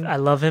Harrelson. I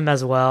love him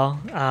as well.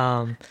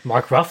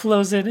 Mark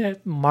Ruffalo's in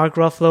it. Mark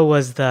Ruffalo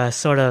was the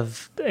sort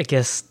of, I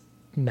guess,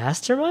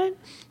 mastermind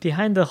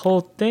behind the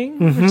whole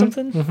thing or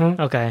something.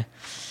 Okay.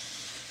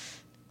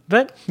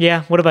 But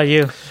yeah, what about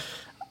you?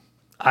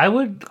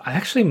 I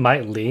actually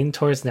might lean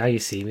towards Now You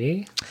See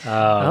Me.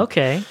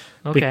 Okay.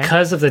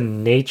 Because of the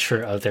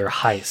nature of their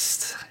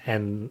heist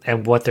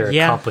and what they're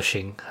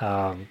accomplishing.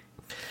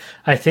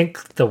 I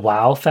think the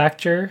wow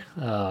factor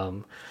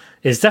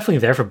is definitely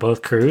there for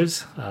both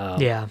crews.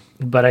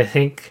 But I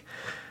think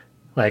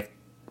like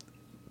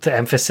the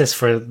emphasis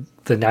for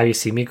the Now You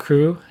See Me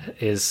crew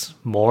is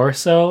more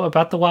so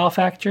about the wow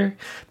factor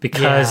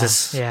because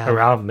it's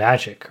around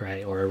magic,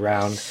 right? Or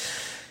around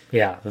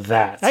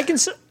that.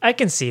 I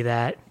can see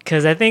that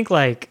because I think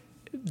like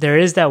there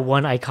is that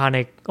one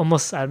iconic,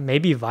 almost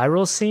maybe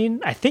viral scene.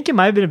 I think it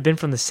might have been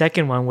from the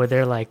second one where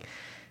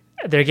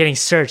they're getting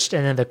searched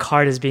and then the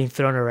card is being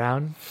thrown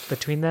around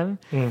between them.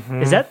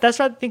 Mm-hmm. That's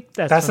what I think.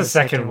 That's the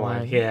second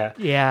one. Yeah.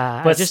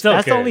 But that's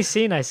good. The only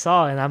scene I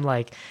saw, and I'm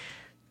like,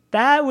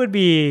 that would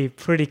be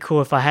pretty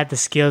cool if I had the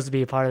skills to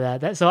be a part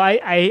of that. So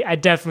I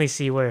definitely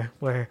see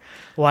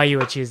why you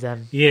would choose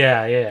them.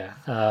 Yeah.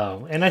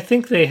 And I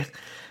think they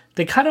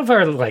kind of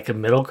are like a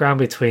middle ground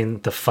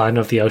between the fun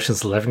of the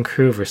Ocean's 11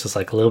 crew versus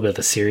like a little bit of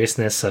the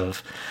seriousness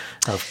of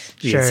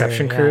the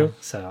Inception crew.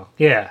 So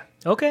yeah.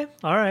 Okay.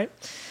 All right.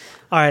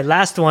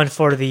 Last one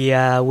for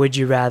the Would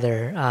You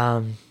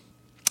Rather.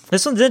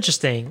 This one's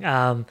interesting.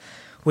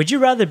 Would you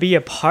rather be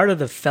a part of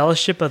the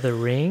Fellowship of the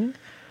Ring,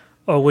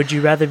 or would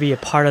you rather be a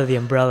part of the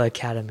Umbrella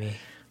Academy?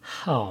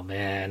 Oh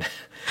man,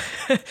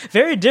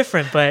 very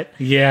different, but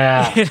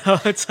yeah,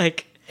 it's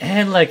like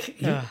and like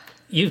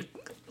you.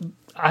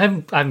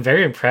 I'm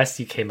very impressed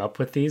you came up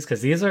with these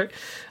because these are,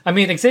 I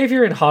mean,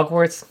 Xavier and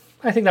Hogwarts.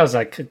 I think that was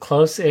like a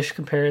close-ish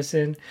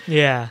comparison.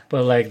 Yeah,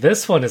 but like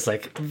this one is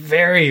like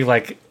very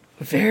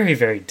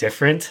very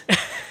different.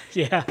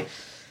 Yeah,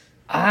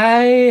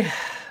 I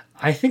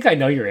think I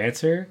know your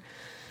answer,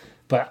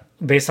 but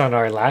based on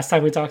our last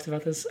time we talked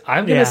about this,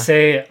 I'm gonna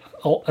say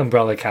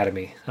Umbrella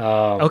Academy.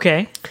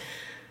 Okay,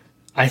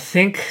 I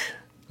think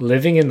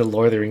living in the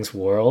Lord of the Rings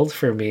world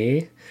for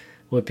me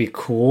would be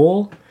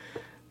cool.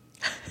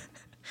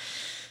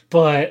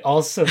 But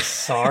also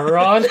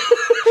Sauron.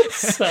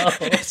 So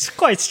it's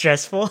quite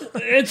stressful.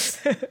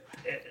 It's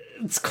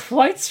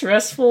quite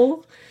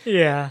stressful.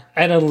 Yeah.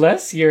 And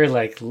unless you're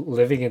like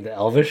living in the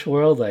Elvish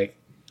world, like,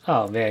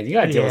 oh man, you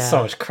gotta deal with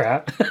so much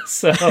crap.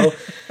 So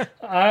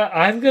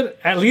I'm gonna,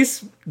 at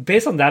least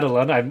based on that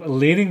alone, I'm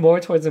leaning more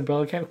towards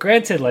Umbrella Academy.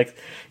 Granted, like,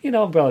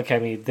 Umbrella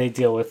Academy, they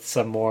deal with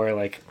some more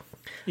like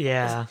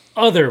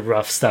other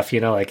rough stuff,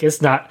 like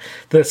it's not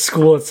the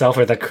school itself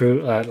or the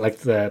crew, like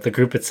the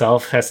group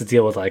itself has to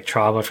deal with like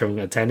trauma from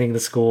attending the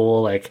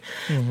school, like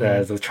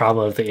the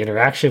trauma of the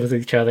interaction with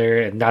each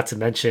other, and not to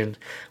mention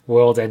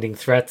world-ending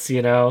threats,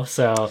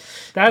 so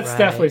that's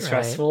definitely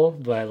stressful.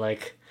 But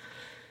like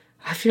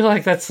I feel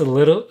like that's a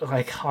little,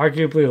 like,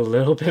 arguably a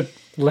little bit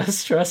less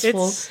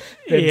stressful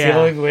than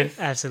dealing with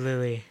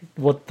absolutely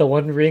what the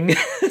One Ring.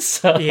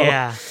 So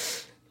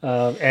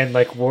and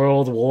like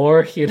World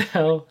War,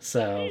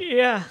 So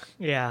yeah.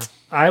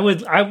 I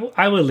would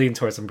lean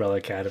towards Umbrella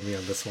Academy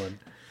on this one.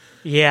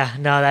 Yeah,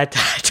 no, that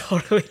I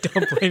totally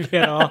don't blame you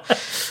at all.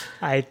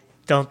 I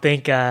don't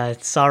think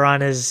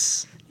Sauron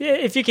is.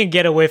 If you can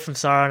get away from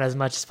Sauron as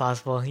much as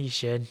possible, you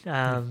should.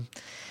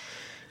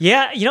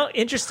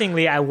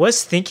 Interestingly, I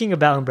was thinking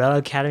about Umbrella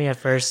Academy at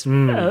first,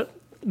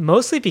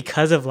 mostly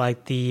because of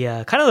like the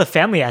kind of the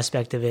family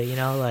aspect of it.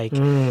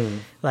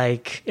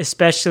 Like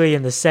especially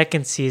in the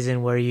second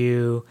season where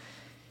you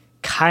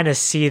kind of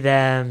see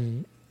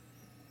them.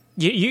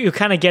 You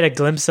kind of get a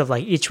glimpse of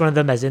like each one of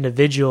them as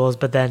individuals,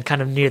 but then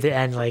kind of near the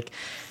end, like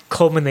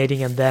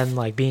culminating in them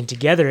like being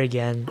together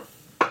again.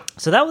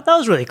 So that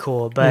was really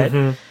cool. But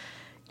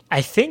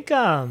I think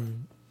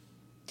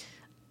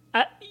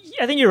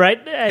I think you're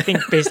right. I think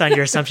based on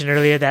your assumption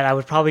earlier that I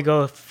would probably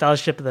go with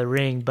Fellowship of the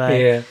Ring.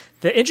 But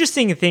the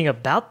interesting thing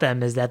about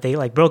them is that they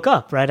like broke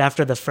up right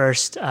after the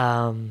first.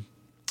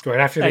 Right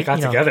after they got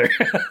together.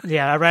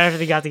 Right after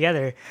they got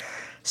together.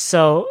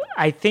 So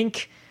I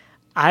think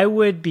I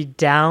would be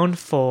down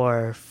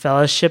for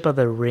Fellowship of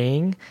the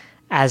Ring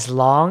as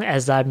long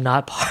as I'm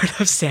not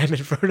part of Sam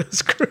and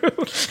Frodo's crew.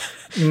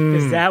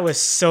 Because that was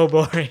so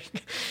boring.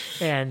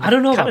 And I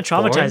don't know, kind of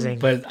traumatizing.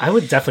 Boring, but I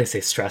would definitely say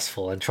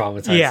stressful and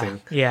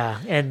traumatizing. Yeah.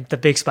 And the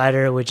big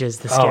spider, which is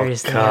the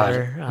scariest thing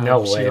ever.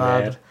 No way,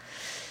 man.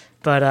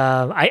 But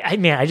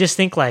I just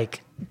think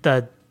like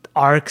the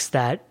arcs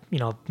that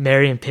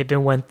Merry and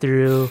Pippin went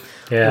through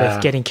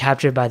with getting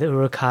captured by the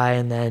Uruk-hai,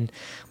 and then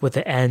with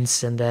the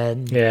Ents, and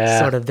then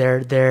sort of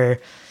their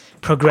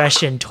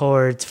progression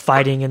towards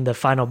fighting in the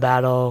final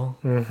battle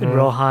in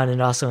Rohan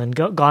and also in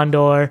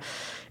Gondor,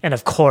 and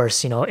of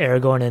course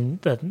Aragorn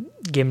and the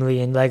Gimli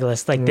and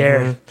Legolas, like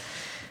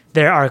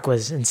their arc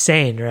was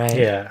insane, right?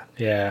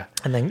 Yeah.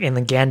 And then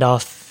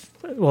Gandalf,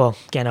 well,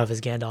 Gandalf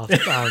is Gandalf,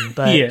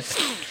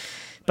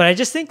 but I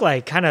just think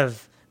like kind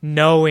of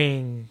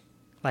knowing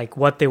like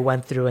what they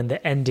went through in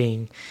the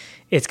ending,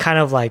 it's kind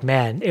of like,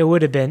 man, it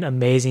would have been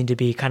amazing to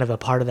be kind of a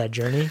part of that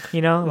journey,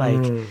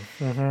 like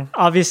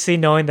obviously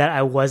knowing that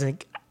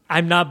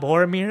I'm not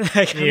Boromir,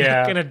 like I'm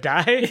not gonna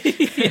die.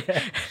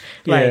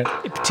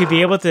 To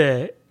be able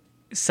to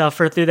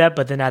suffer through that,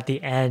 but then at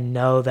the end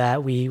know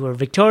that we were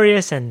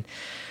victorious and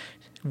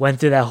went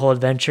through that whole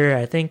adventure.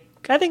 I think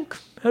it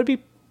would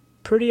be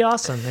pretty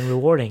awesome and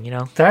rewarding, you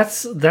know?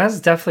 That's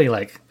definitely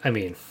like, I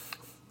mean,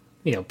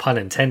 you know, pun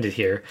intended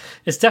here.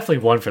 It's definitely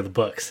one for the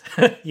books.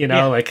 You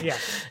know,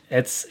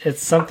 it's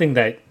something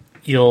that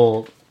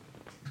you'll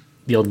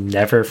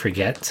never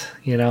forget,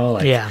 you know,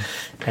 like,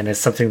 and it's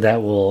something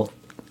that will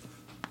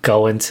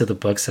go into the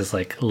books as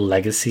like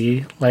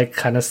legacy, like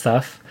kind of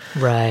stuff.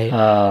 Right.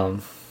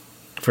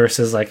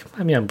 Versus like,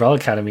 I mean, Umbrella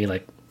Academy,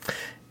 like,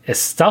 it's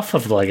stuff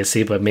of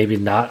legacy, but maybe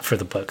not for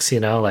the books, you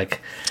know,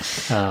 like,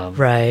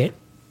 right.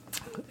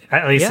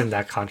 At least in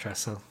that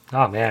contrast. So,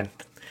 oh man.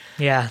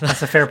 Yeah.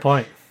 That's a fair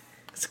point.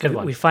 It's a good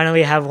one. We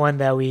finally have one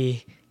that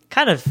we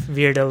kind of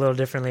veered a little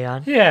differently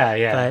on.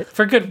 Yeah. But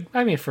for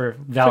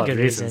valid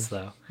reasons,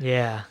 though.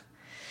 Yeah.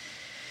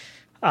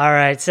 All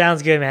right.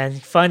 Sounds good, man.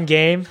 Fun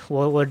game.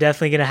 We're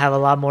definitely going to have a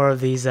lot more of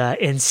these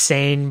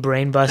insane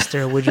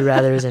brainbuster would you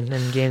rathers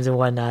and games and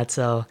whatnot.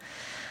 So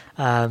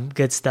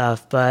good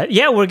stuff. But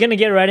yeah, we're going to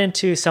get right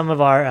into some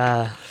of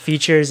our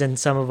features and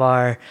some of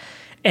our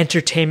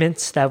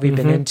entertainments that we've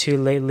been into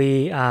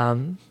lately.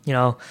 You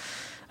know,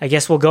 I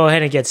guess we'll go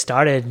ahead and get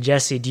started.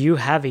 Jesse, do you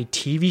have a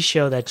TV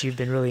show that you've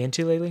been really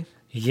into lately?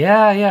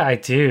 Yeah, I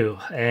do.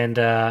 And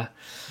I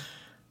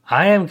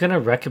am going to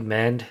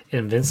recommend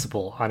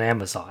Invincible on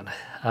Amazon.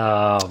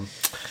 I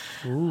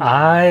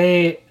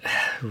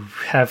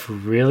have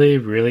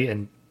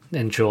really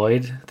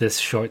enjoyed this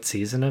short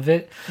season of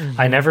it.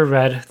 I never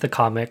read the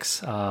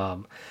comics,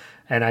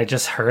 and I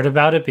just heard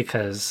about it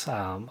because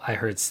I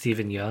heard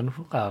Steven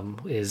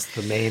Yeun is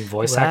the main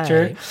voice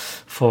actor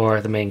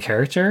for the main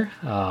character,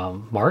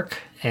 Mark.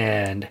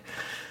 And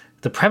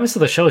the premise of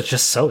the show is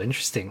just so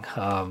interesting.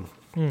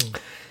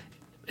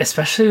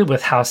 Especially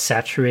with how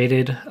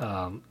saturated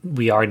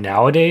we are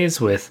nowadays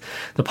with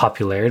the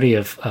popularity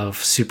of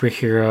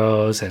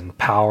superheroes and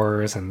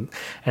powers and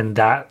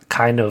that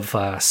kind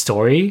of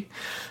story.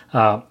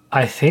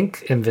 I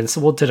think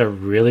Invincible did a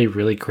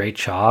really great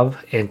job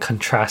in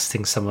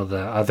contrasting some of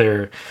the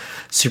other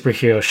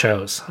superhero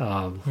shows.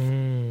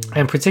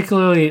 And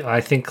particularly,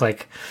 I think,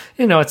 like,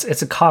 you know,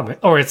 it's a comic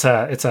or it's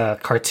a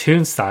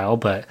cartoon style,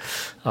 but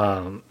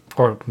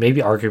or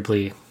maybe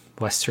arguably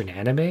Western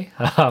anime,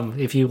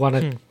 if you want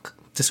to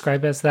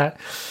describe it as that.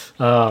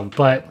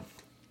 But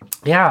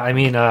yeah, I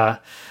mean,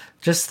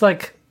 just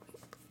like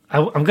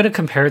I'm going to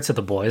compare it to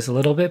The Boys a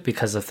little bit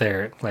because of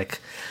their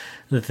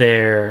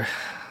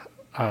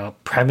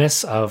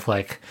premise of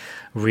like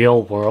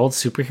real world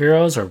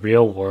superheroes or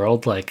real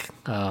world, like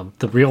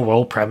the real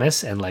world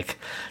premise and like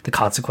the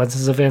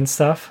consequences of it and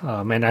stuff.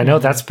 And I know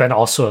that's been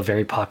also a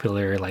very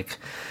popular, like,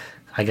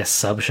 I guess,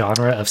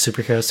 subgenre of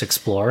superheroes to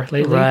explore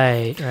lately.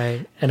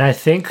 Right. And I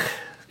think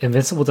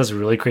Invincible does a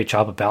really great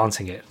job of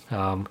balancing it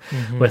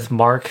with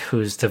Mark,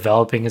 who's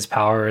developing his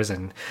powers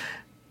and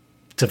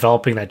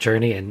developing that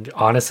journey, and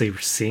honestly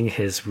seeing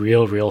his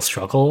real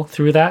struggle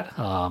through that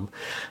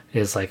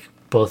is like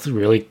both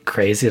really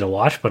crazy to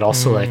watch, but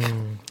also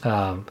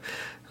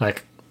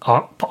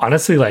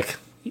honestly, like,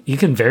 you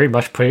can very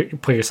much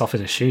put yourself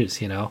in his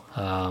shoes, you know,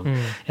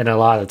 and a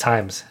lot of the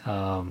times.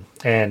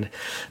 And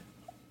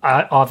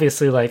I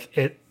obviously, like,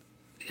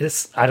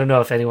 it's, I don't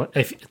know if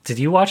did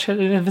you watch it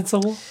in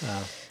Invincible?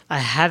 I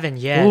haven't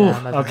yet.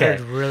 I've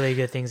heard really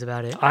good things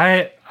about it.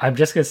 I'm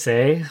just gonna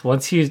say,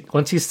 once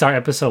you start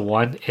episode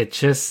 1, it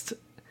just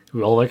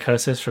roller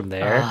coasters from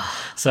there.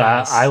 So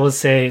nice. I would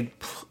say,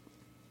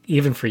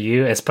 even for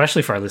you,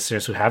 especially for our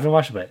listeners who haven't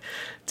watched it, but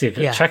dude,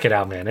 check it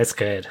out, man. It's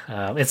good.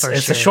 It's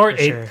a short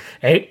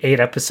eight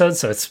episodes,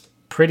 so it's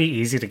pretty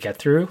easy to get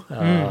through.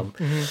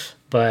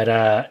 But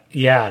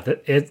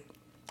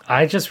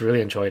I just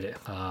really enjoyed it.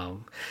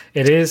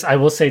 It is, I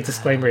will say,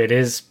 disclaimer, it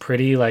is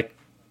pretty, like,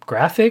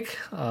 graphic.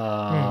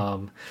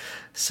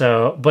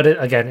 So, but it,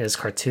 again, is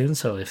cartoon,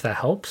 so if that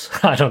helps,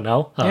 I don't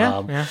know.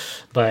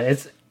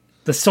 But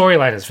the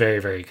storyline is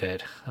very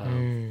good.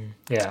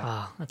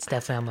 That's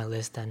definitely on my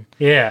list then.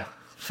 Yeah,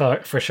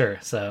 for sure.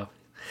 So,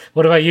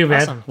 what about you,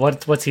 man? Awesome.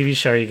 What TV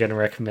show are you going to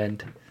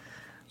recommend?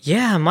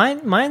 Yeah,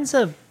 mine's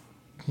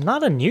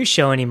not a new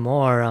show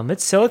anymore.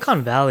 It's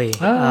Silicon Valley.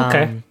 Oh,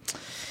 okay.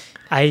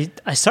 I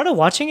started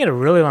watching it a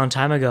really long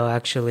time ago,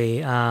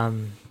 actually. Well,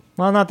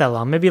 not that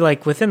long, maybe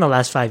like within the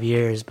last 5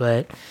 years,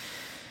 but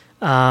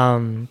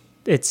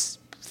it's,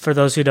 for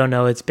those who don't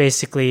know, it's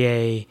basically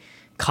a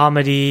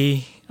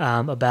comedy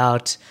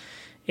about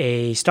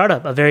a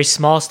startup, a very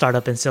small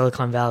startup in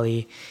Silicon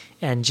Valley,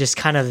 and just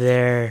kind of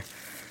their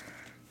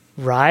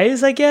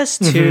rise, I guess,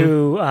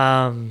 to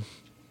a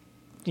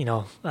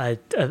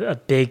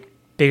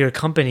bigger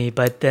company,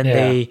 but then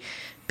they,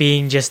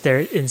 being just their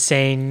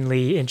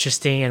insanely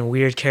interesting and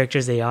weird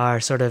characters they are,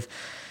 sort of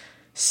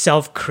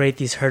self-create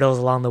these hurdles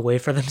along the way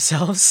for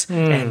themselves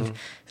and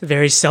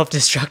very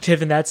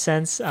self-destructive in that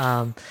sense.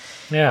 And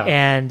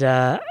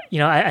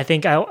I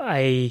think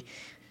I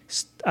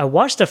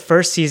watched the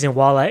first season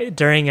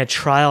during a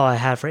trial I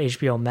had for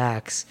HBO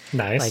Max,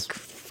 like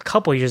a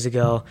couple years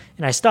ago,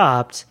 and I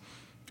stopped.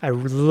 I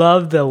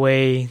loved the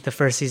way the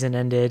first season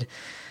ended.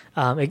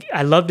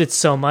 I loved it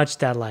so much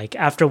that like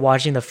after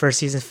watching the first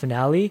season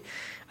finale,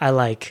 I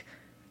like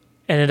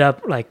ended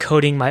up like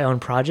coding my own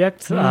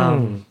project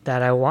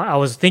that I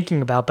was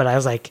thinking about, but I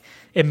was like,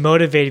 it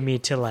motivated me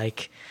to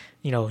like,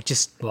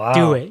 just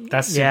do it.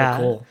 That's super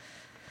cool.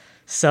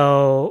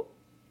 So,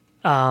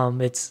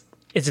 it's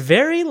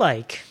very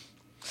like,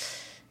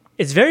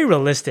 it's very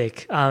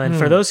realistic. And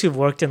for those who've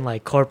worked in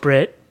like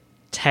corporate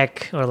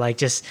tech or like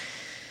just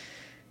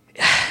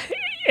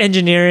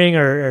engineering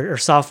or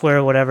software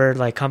or whatever,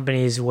 like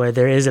companies where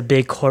there is a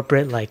big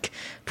corporate like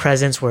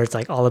presence where it's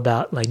like all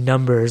about like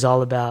numbers,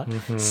 all about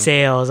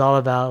sales, all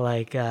about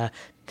like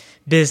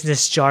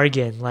business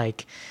jargon,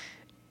 like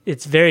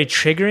it's very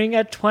triggering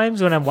at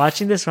times when I'm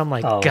watching this where I'm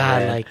like,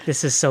 God, like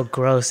this is so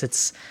gross.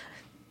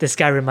 This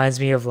guy reminds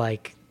me of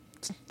like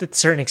the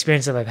certain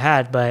experience that I've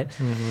had, but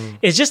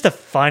it's just a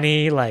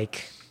funny,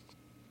 like,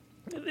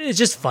 it's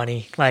just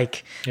funny.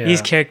 Like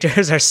these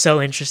characters are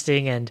so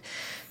interesting, and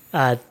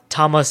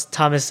Thomas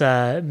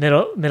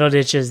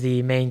Middleditch is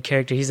the main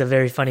character. He's a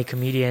very funny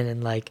comedian,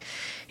 and like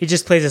he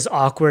just plays this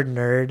awkward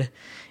nerd,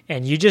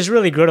 and you just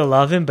really grow to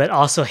love him, but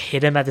also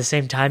hate him at the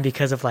same time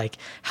because of like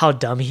how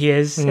dumb he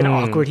is and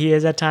awkward he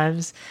is at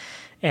times.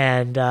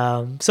 And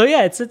so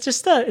yeah, it's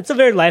a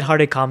very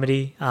lighthearted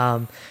comedy.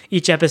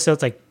 Each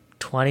episode's like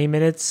 20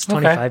 minutes,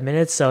 25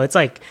 minutes, so it's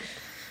like,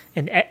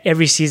 and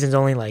every season's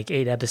only like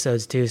 8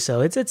 episodes too,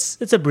 so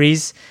it's a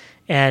breeze.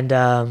 And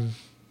I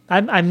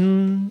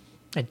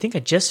think I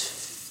just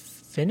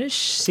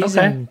finished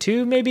season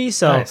 2 maybe,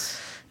 so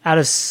nice. Out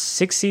of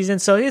 6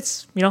 seasons, so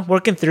it's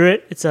working through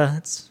it. It's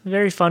a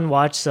very fun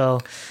watch,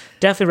 so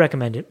definitely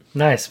recommend it.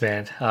 Nice,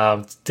 man.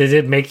 Did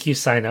it make you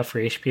sign up for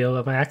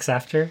HBO Max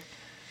after?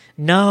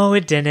 No,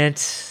 it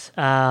didn't.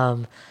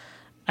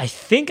 I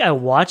think I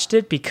watched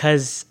it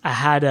because I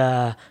had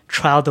a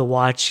trial to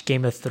watch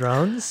Game of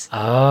Thrones.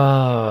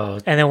 Oh.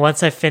 And then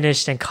once I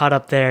finished and caught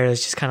up there, it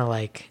was just kind of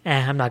like,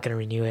 I'm not going to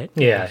renew it.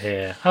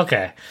 Yeah.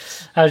 Okay.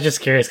 I was just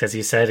curious because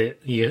you said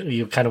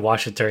you kind of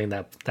watched it during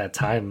that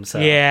time. So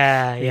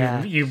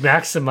yeah. You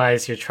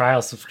maximize your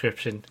trial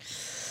subscription.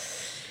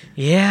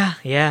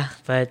 Yeah.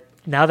 But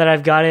now that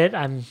I've got it,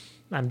 I'm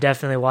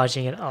definitely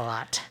watching it a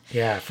lot.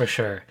 Yeah, for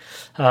sure.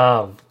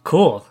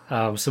 Cool.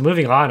 So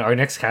moving on, our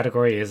next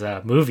category is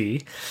a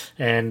movie,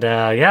 and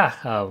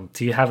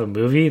do you have a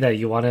movie that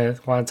you want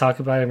to talk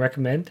about and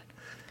recommend?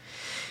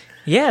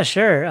 Yeah,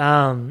 sure.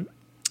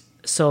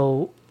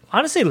 So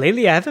honestly,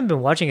 lately I haven't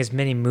been watching as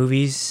many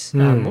movies.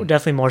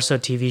 Definitely more so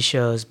TV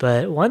shows.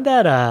 But one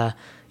that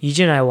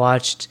Eugene and I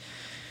watched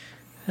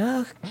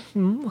a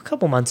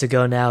couple months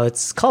ago now.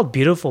 It's called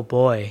Beautiful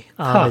Boy.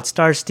 It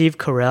stars Steve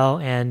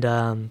Carell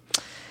and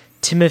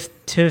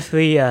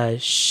Timothy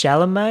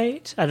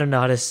Chalamet. I don't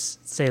know how to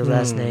say his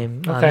last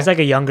name. He's like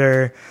a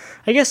younger,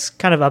 I guess,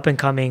 kind of up and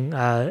coming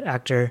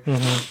actor.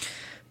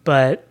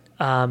 But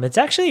it's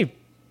actually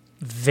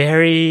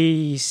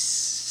very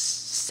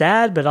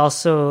sad, but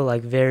also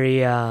like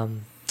very.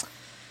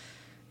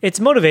 It's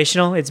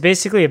motivational. It's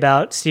basically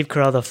about Steve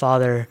Carell, the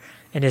father,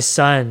 and his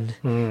son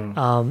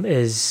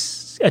is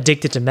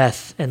addicted to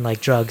meth and like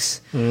drugs,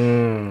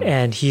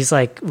 and he's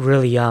like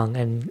really young,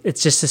 and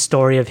it's just a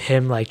story of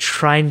him like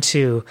trying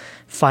to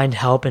find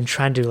help and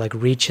trying to like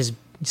reach his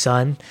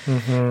son,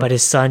 but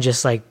his son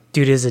just like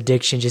due to his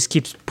addiction just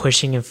keeps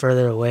pushing him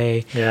further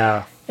away.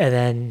 And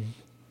then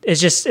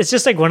it's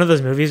just like one of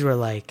those movies where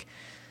like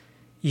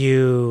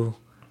you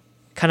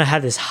kind of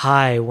have this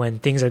high when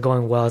things are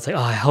going well. It's like,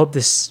 I hope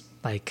this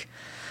like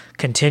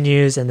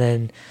continues, and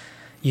then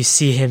you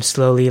see him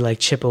slowly like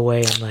chip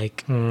away and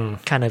like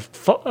kind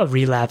of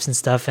relapse and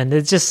stuff. And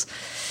it's just,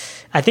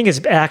 I think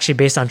it's actually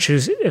based on true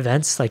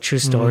events, like true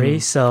story.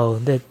 So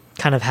that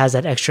kind of has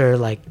that extra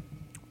like,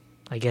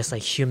 I guess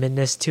like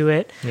humanness to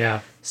it.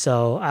 Yeah.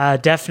 So I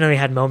definitely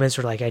had moments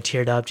where like I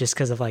teared up just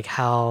because of like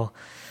how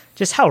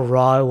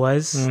raw it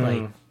was.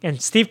 Like,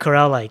 and Steve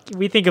Carell, like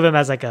we think of him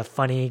as like a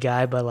funny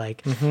guy, but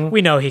like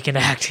we know he can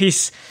act.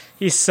 He's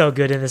so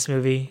good in this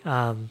movie.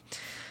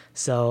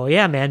 So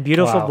yeah, man,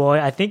 Beautiful Boy.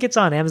 I think it's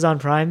on Amazon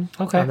Prime.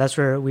 Okay. That's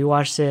where we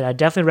watched it. I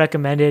definitely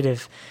recommend it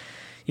if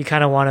you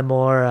kind of want a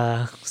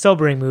more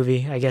sobering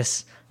movie, I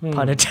guess,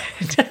 pun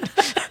intended.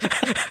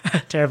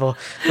 Terrible.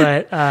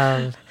 But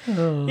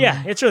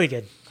yeah, it's really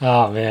good.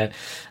 Oh man.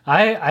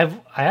 I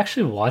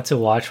actually want to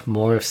watch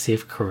more of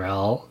Steve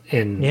Carell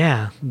in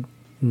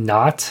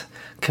not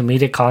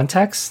comedic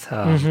context.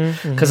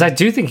 Because I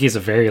do think he's a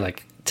very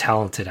like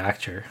talented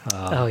actor.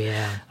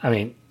 I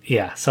mean,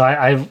 yeah, so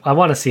I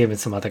want to see him in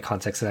some other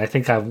context, and I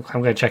think I'm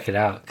going to check it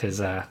out because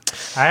I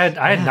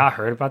had not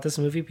heard about this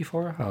movie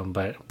before,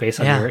 but based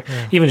on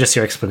even just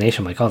your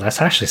explanation, I'm like,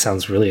 that actually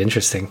sounds really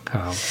interesting.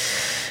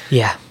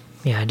 Yeah,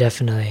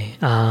 definitely.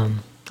 All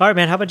right,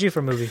 man, how about you for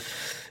a movie?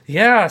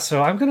 Yeah,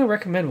 so I'm going to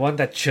recommend one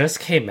that just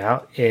came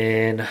out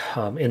in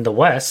the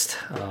West,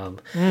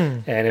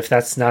 and if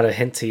that's not a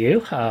hint to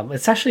you,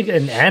 it's actually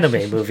an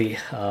anime movie.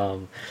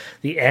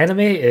 The anime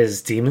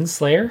is Demon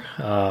Slayer,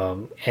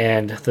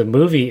 and the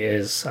movie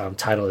is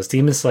title is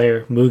Demon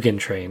Slayer Mugen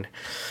Train.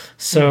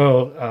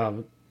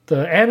 So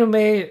the anime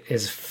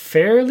is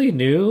fairly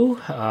new.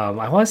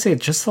 I want to say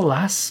just the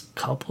last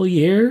couple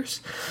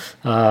years.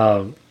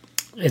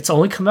 It's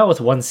only come out with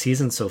one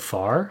season so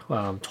far,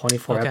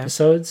 24 Okay.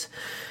 episodes.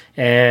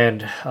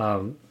 And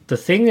the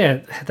thing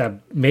that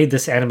made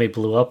this anime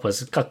blew up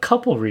was a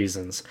couple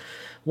reasons.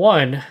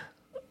 One,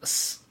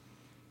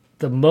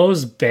 the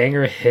most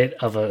banger hit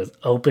of an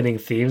opening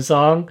theme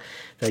song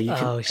that you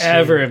can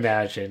ever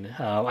imagine.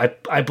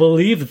 I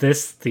believe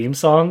this theme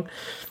song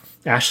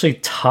actually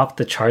topped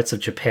the charts of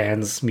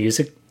Japan's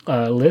music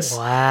list.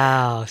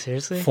 Wow,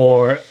 seriously?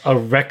 For a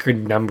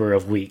record number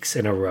of weeks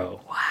in a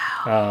row.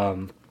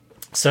 Wow.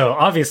 So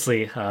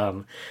obviously,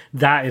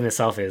 that in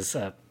itself is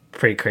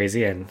pretty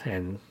crazy,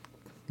 and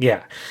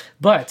yeah.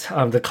 But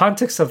the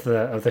context of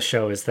the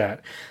show is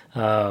that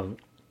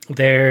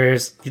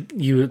there's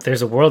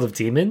a world of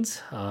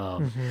demons,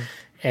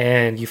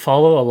 and you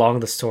follow along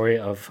the story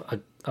of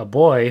a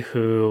boy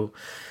who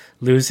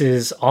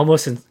loses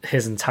almost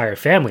his entire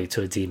family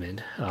to a demon,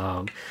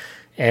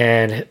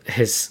 and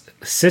his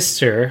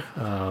sister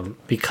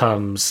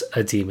becomes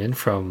a demon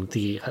from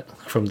the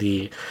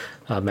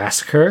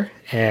massacre,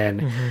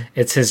 and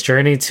it's his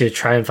journey to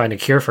try and find a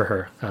cure for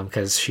her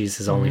because she's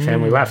his only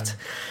family left.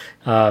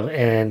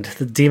 And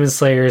the demon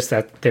slayers,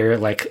 that they're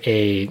like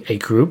a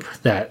group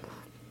that,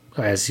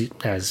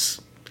 as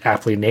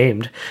aptly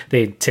named,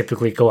 they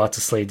typically go out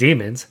to slay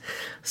demons.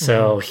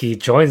 So he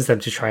joins them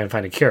to try and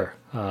find a cure.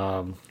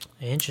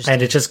 Interesting.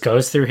 And it just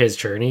goes through his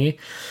journey.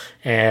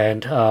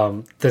 And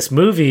this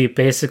movie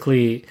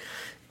basically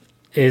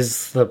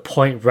is the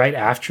point right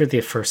after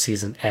the first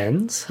season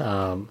ends.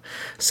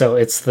 So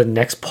it's the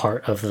next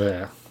part of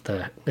the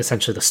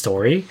essentially the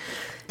story.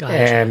 Gotcha.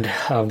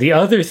 And the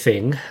other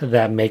thing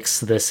that makes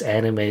this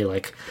anime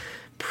like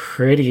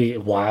pretty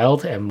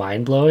wild and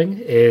mind-blowing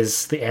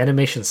is the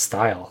animation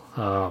style.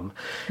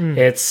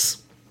 It's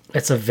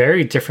a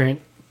very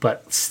different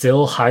but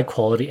still high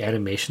quality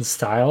animation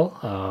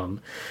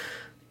style.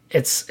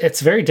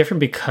 It's very different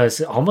because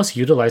it almost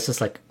utilizes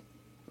like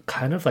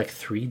kind of like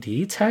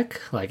 3D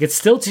tech. Like it's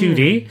still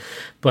 2D,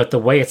 but the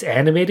way it's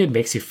animated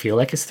makes you feel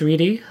like it's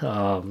 3D.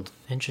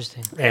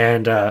 Interesting.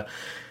 And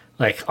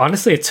like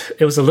honestly,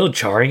 it was a little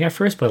jarring at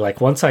first, but like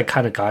once I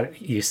kind of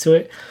got used to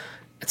it,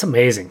 it's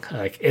amazing.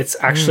 Like it's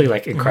actually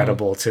like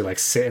incredible to like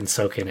sit and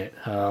soak in it.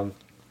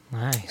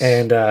 Nice.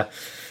 And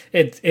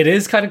it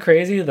is kind of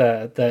crazy.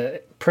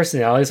 The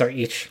personalities are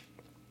each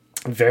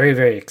very,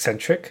 very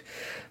eccentric,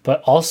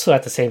 but also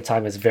at the same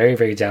time is very,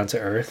 very down to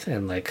earth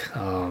and like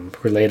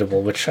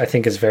relatable, which I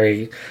think is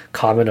very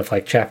common of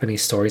like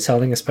Japanese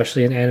storytelling,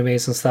 especially in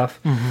animes and stuff.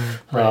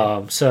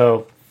 Right.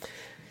 So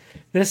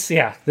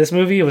this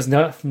movie was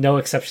no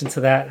exception to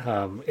that.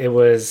 It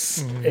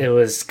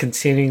was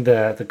continuing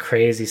the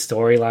crazy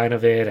storyline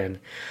of it,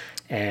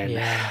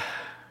 and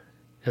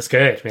it's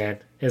good, man.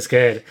 It's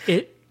good.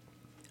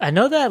 I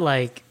know that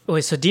like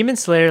so Demon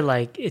Slayer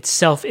like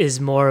itself is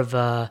more of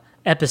a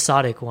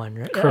episodic one,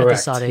 right? Correct.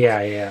 Episodic.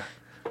 Yeah.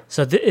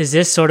 So is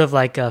this sort of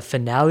like a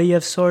finale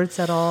of sorts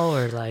at all,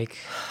 or like?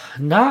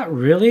 Not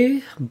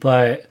really,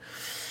 but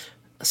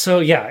so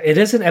yeah, it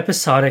is an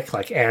episodic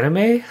like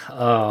anime,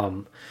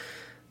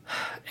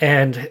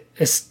 and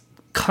it's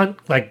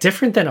like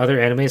different than other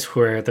animes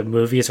where the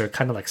movies are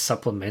kind of like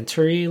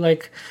supplementary,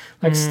 like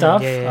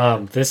stuff.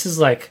 Yeah. This is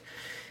like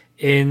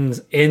in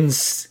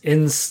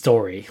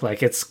story,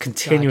 like it's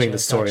continuing the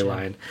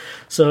storyline.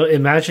 So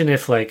imagine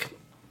if like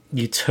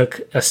you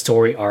took a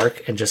story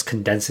arc and just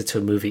condensed it to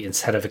a movie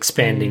instead of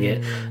expanding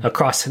it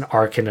across an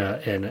arc in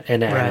an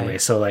anime.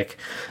 So like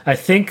I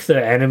think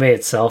the anime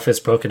itself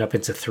is broken up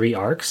into 3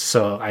 arcs,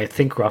 so I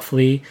think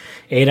roughly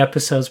 8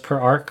 episodes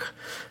per arc.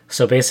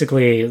 So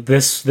basically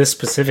this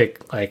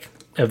specific like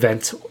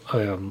event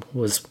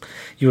was,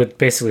 you would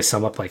basically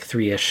sum up like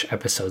 3-ish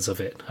episodes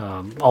of it,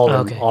 all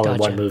in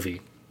one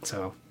movie.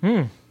 So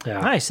yeah,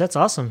 nice. That's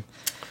awesome.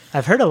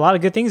 I've heard a lot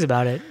of good things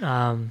about it.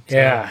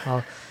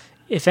 So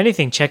if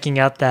anything, checking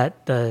out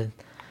the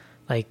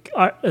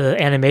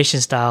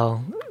animation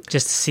style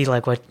just to see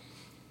like what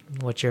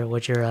you're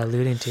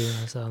alluding to.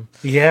 So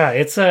yeah,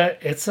 it's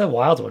a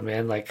wild one,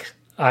 man. Like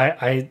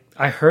I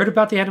heard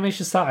about the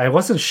animation style. I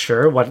wasn't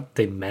sure what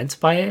they meant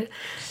by it,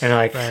 and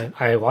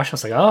I watched. I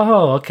was like,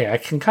 oh, okay, I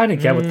can kind of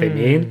get what they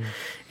mean,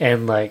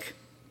 and like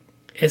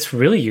it's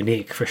really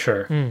unique for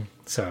sure.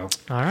 So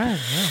all right,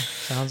 yeah,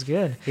 sounds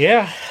good.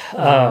 Yeah.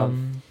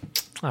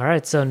 All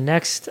right, so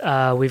next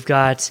we've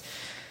got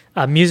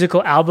a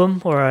musical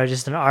album or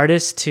just an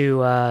artist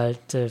to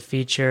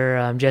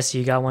feature. Jesse,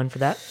 you got one for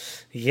that?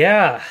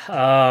 Yeah.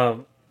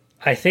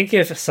 I think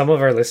if some of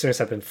our listeners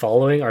have been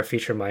following our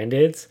Feature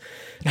Mindeds,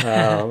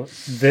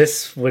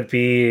 this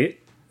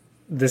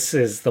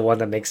is the one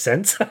that makes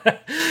sense.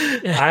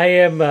 I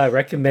am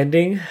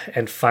recommending,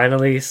 and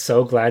finally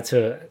so glad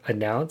to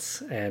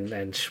announce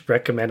and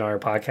recommend our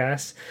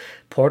podcast,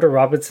 Porter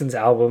Robinson's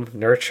album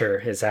Nurture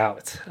is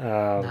out.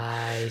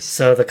 Nice.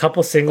 So the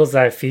couple singles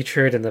that I've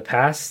featured in the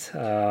past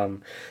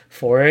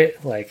for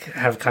it like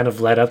have kind of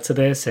led up to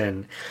this,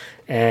 and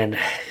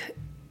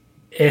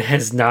it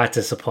has not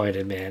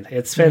disappointed, man.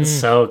 It's been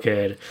so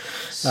good.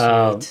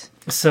 Sweet.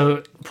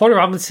 So Porter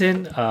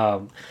Robinson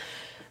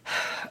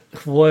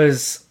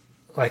was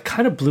like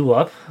kind of blew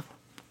up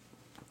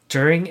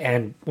during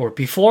and or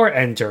before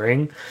and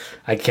during,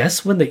 I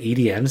guess, when the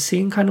EDM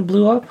scene kind of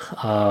blew up.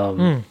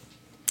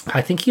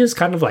 I think he was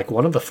kind of like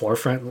one of the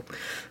forefront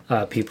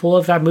people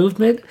of that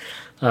movement,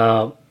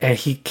 and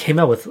he came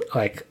out with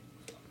like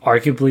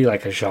arguably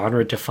like a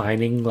genre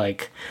defining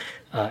like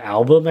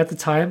album at the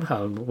time,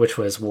 which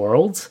was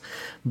Worlds.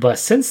 But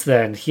since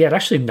then, he had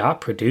actually not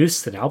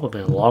produced an album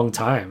in a long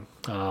time.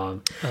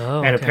 And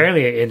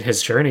apparently in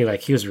his journey,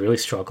 like he was really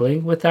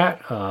struggling with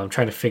that,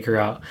 trying to figure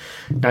out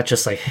not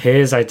just like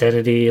his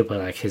identity, but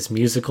like his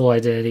musical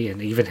identity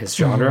and even his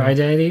genre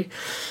identity,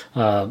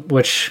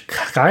 which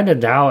kind of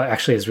now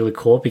actually is really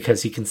cool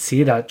because you can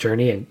see that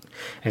journey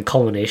and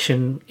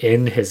culmination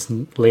in his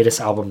latest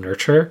album,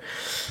 Nurture.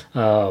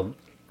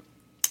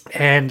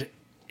 And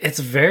it's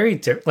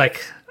very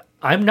like,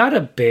 I'm not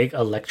a big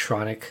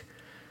electronic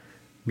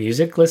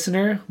music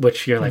listener,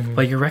 which you're like,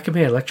 but you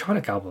recommend an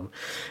electronic album.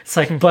 It's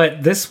like,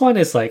 but this one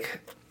is like,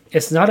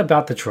 it's not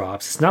about the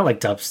drops. It's not like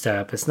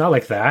dubstep. It's not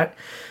like that.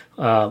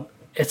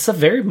 It's a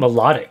very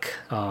melodic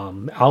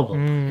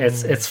album.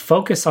 It's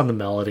focused on the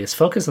melody. It's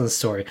focused on the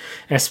story,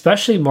 and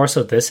especially more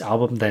so this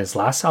album than his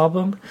last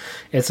album.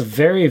 It's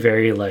very,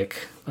 very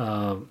like,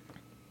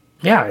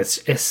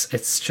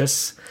 it's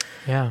just.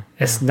 Yeah.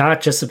 It's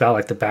not just about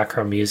like the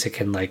background music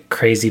and like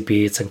crazy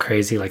beats and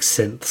crazy like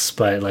synths,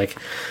 but like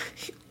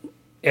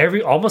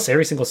almost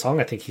every single song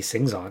I think he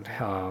sings on,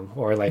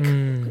 or like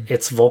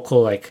it's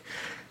vocal like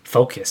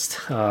focused.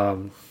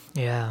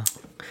 Yeah.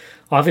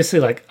 Obviously,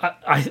 like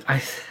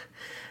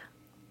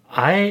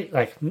I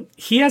like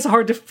he has a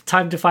hard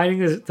time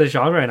defining the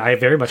genre, and I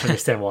very much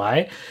understand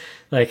why.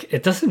 Like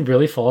it doesn't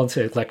really fall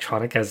into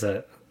electronic as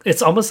a.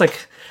 It's almost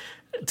like.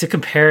 To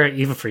compare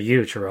even for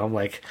you, Jerome,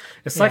 like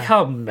it's like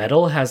how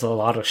metal has a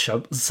lot of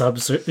sub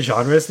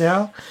genres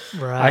now.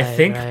 Right. I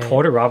think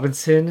Porter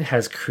Robinson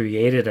has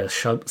created a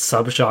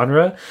sub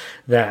genre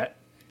that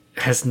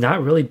has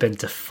not really been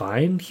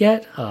defined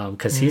yet,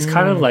 because he's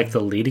kind of like the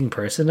leading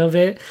person of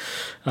it.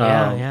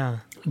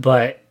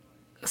 But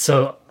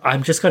so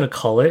I'm just gonna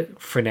call it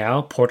for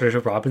now Porter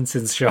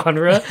Robinson's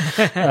genre.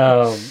 But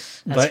fair.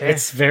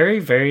 It's very,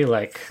 very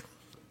like.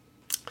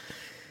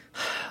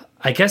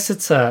 I guess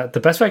it's the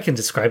best way I can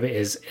describe it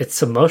is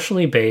it's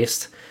emotionally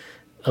based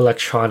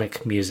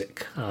electronic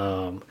music.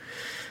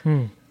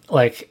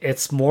 Like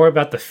it's more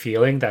about the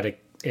feeling that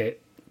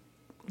it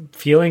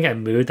feeling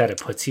and mood that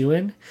it puts you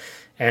in.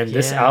 And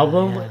this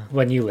album,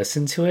 when you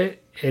listen to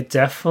it, it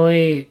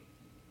definitely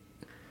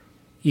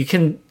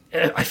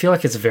I feel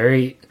like it's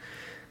very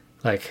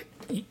like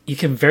you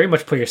can very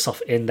much put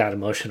yourself in that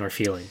emotion or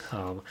feeling.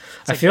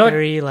 I feel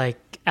very like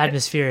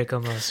atmospheric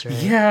almost, right?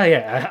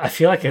 Yeah. I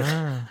feel like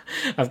I'm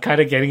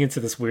kind of getting into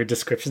this weird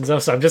description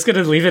zone, so I'm just going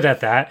to leave it at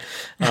that.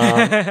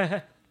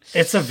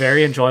 It's a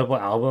very enjoyable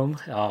album.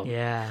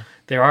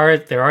 There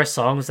are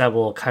songs that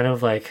will kind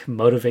of like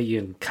motivate you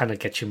and kind of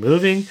get you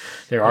moving.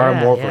 There are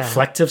more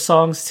reflective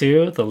songs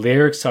too. The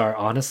lyrics are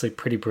honestly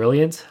pretty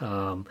brilliant.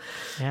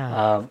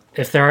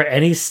 If there are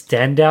any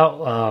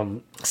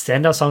standout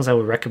songs I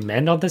would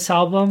recommend on this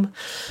album,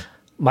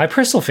 my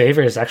personal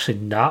favorite is actually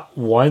not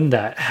one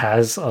that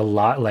has a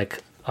lot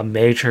like a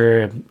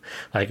major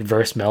like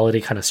verse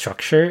melody kind of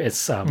structure.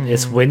 It's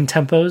Wind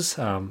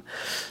Tempos.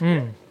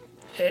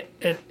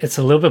 It's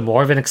a little bit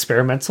more of an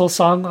experimental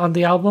song on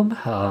the album,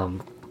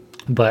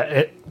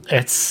 but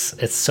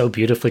it's so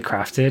beautifully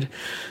crafted.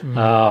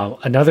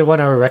 Another one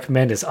I would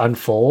recommend is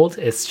Unfold.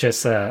 It's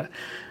just a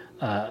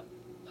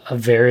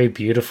very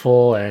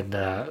beautiful and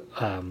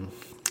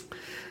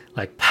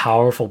like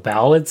powerful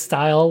ballad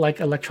style like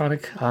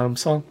electronic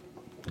song.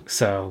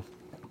 So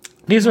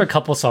these are a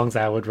couple songs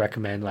that I would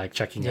recommend like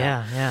checking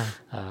out.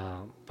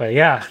 But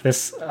yeah,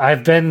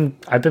 I've been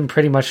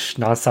pretty much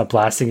nonstop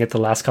blasting it the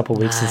last couple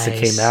of weeks since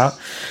it came out,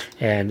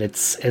 and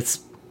it's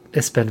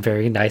been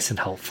very nice and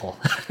helpful.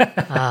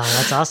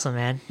 That's awesome,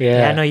 man.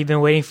 I know you've been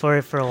waiting for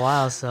it for a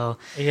while, so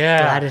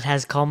glad it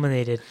has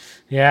culminated.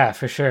 Yeah,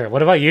 for sure.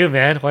 What about you,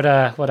 man? What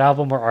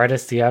album or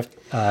artist do you have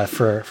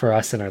for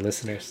us and our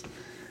listeners?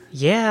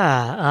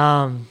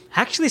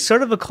 Actually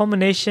sort of a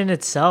culmination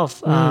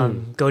itself.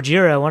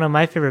 Gojira, one of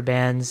my favorite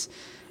bands,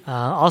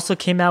 also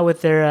came out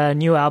with their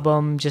new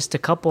album just a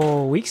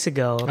couple weeks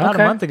ago, about a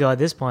month ago at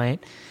this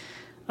point.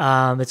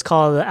 It's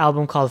called the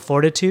album called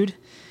Fortitude,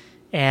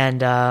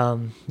 and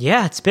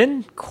it's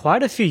been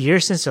quite a few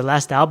years since their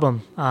last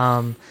album.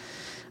 I'm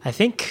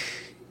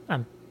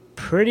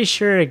pretty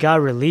sure it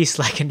got released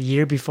like a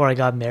year before I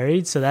got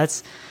married, so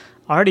that's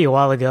already a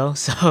while ago.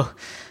 So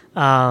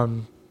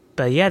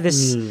but yeah,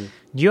 this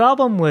new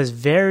album was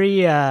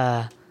very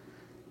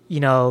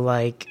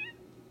like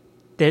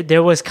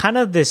there was kind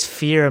of this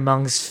fear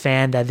amongst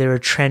fans that they were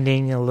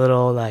trending a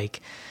little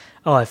like,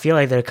 oh, I feel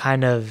like they're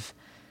kind of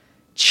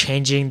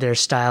changing their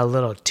style a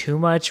little too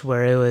much,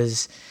 where it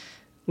was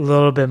a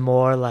little bit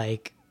more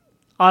like,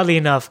 oddly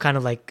enough, kind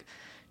of like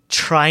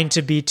trying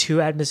to be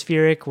too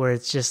atmospheric, where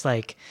it's just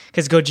like,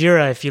 because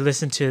Gojira, if you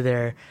listen to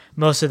their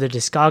most of their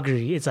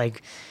discography, it's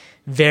like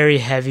very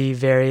heavy,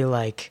 very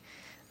like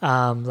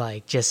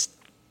just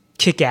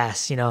kick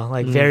ass, you know,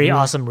 like very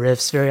awesome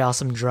riffs, very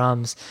awesome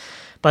drums.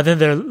 But then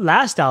their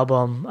last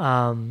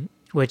album,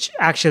 which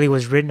actually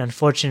was written,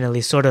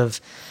 unfortunately, sort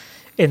of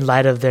in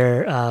light of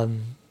their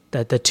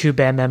the two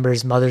band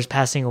members' mothers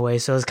passing away,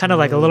 so it's kind of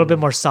like a little bit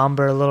more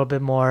somber, a little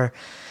bit more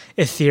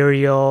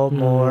ethereal,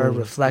 more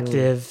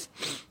reflective.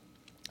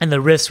 And the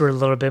riffs were a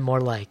little bit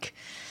more like,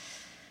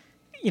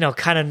 you know,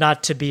 kind of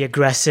not to be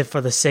aggressive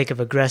for the sake of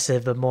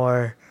aggressive, but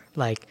more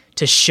like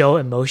to show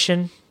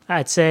emotion,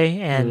 I'd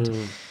say.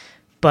 And,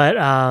 but,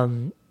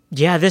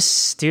 yeah,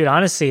 this dude,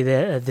 honestly,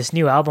 this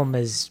new album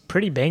is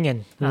pretty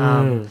banging.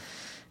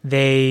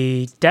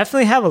 They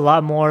definitely have a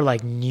lot more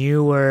like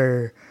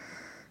newer,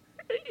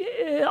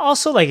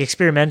 also like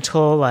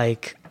experimental,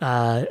 like,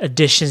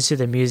 additions to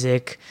the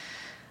music.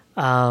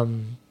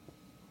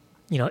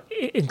 You know,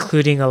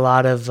 including a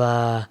lot of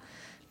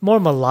more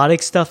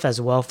melodic stuff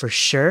as well, for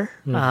sure.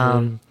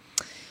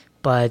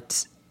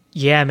 But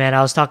yeah, man,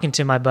 I was talking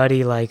to my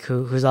buddy, like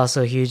who's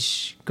also a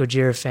huge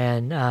Gojira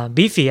fan,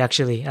 Beefy,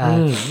 actually,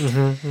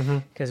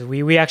 because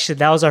we actually,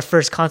 that was our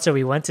first concert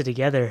we went to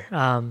together,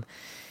 and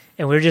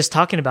we were just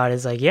talking about it.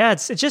 It's like, yeah,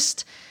 it's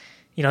just,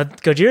 you know,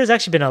 Gojira has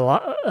actually been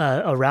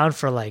around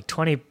for like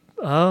a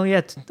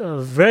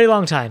very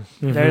long time,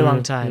 very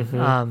long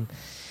time.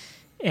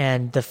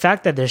 And the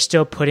fact that they're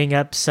still putting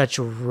up such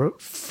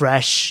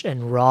fresh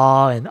and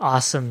raw and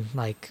awesome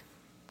like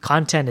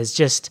content is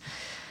just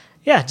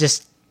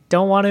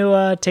don't want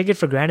to take it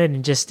for granted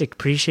and just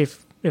appreciate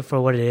it for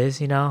what it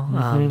is, you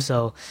know.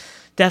 So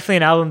definitely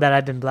an album that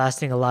I've been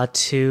blasting a lot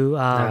too.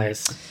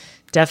 Nice.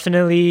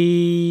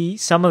 Definitely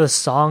some of the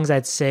songs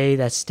I'd say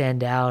that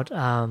stand out.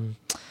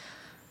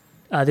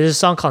 There's a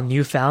song called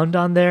Newfound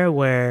on there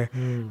where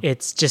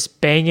it's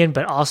just banging,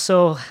 but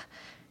also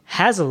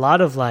has a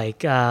lot of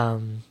like, I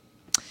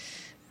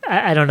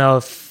don't know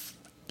if,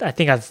 I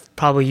think I've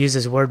probably used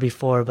this word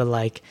before, but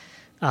like,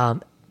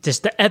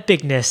 just the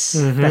epicness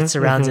that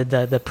surrounds it,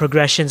 the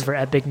progressions for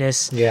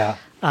epicness. Yeah.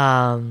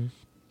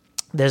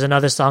 There's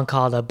another song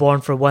called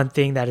Born for One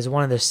Thing that is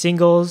one of their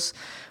singles,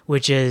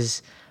 which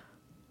is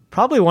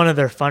probably one of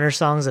their funner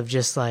songs of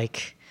just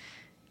like,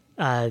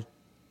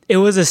 it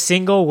was a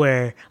single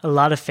where a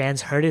lot of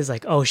fans heard it, is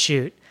like, oh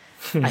shoot,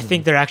 I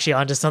think they're actually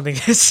onto something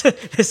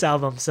this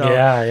album. So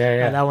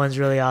yeah. That one's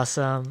really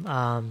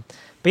awesome.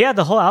 But yeah,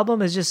 the whole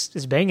album is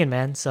banging,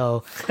 man.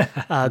 So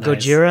Nice.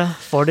 Gojira,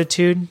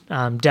 Fortitude,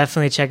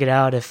 definitely check it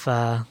out if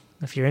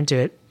you're into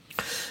it.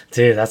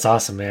 Dude, that's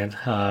awesome, man.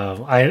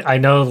 I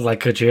know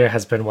like Gojira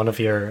has been one of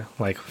your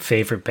like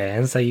favorite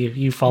bands that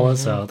you follow,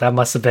 so that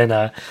must have been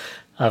a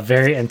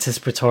very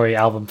anticipatory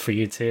album for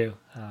you too.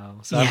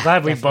 So I'm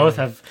glad we both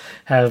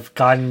have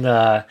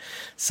gotten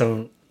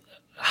some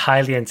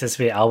highly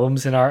anticipated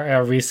albums in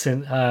our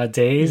recent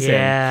days,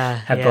 and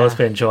have both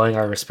been enjoying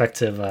our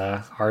respective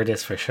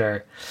artists for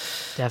sure.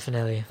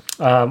 Definitely.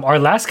 Our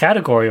last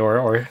category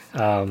or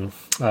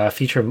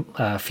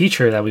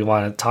feature that we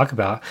want to talk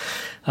about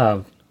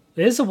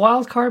is a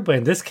wild card, but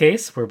in this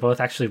case, we're both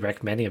actually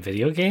recommending a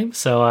video game.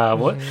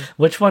 So,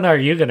 which one are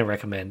you going to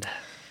recommend?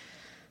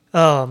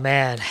 Oh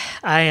man,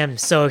 I am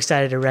so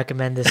excited to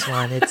recommend this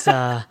one. It's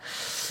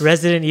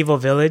Resident Evil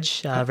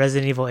Village,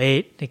 Resident Evil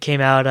 8. It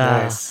came out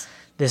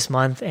this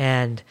month,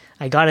 and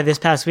I got it this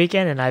past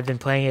weekend, and I've been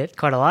playing it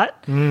quite a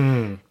lot.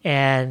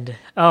 And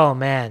oh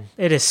man,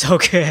 it is so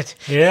good.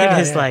 Yeah,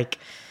 it is like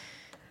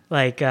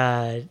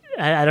I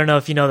don't know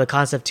if you know the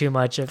concept too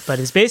much, but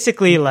it's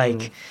basically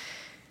like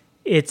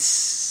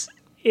it's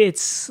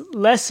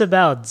less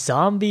about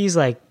zombies,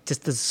 like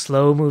just the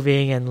slow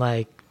moving and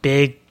like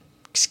big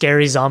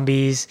scary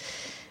zombies,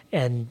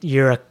 and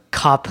you're a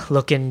cop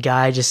looking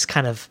guy just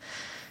kind of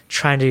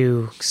trying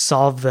to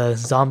solve the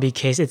zombie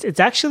case. It's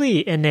actually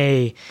in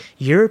a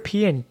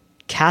European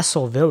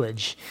castle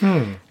village.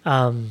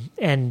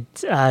 And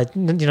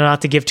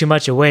not to give too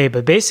much away,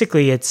 but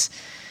basically it's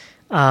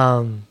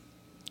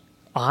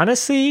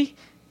honestly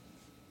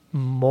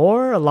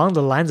more along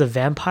the lines of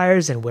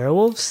vampires and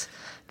werewolves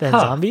than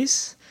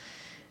zombies,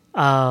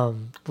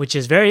 which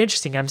is very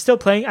interesting. I'm still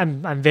playing.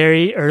 I'm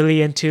very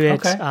early into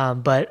it,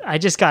 but I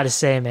just got to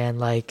say, man,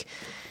 like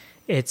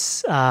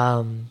it's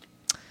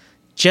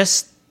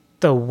just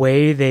the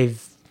way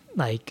they've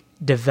like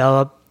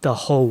developed the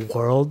whole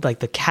world. Like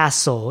the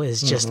castle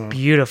is just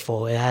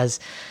beautiful. It has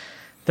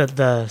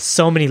the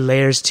so many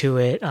layers to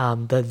it.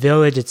 The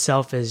village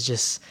itself is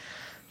just,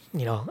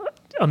 you know,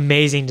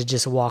 amazing to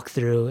just walk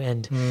through,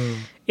 and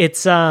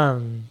it's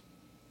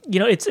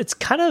it's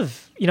kind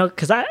of, you know,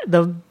 because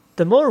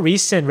the more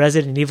recent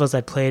Resident Evils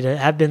I played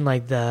have been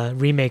like the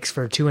remakes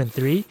for 2 and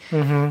 3,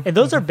 and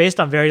those are based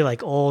on very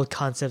like old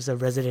concepts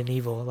of Resident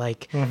Evil.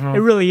 Like it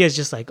really is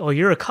just like, oh,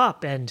 you're a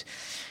cop and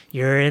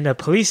you're in a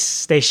police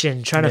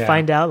station trying to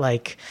find out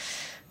like,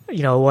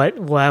 you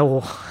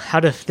know, how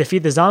to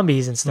defeat the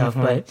zombies and stuff.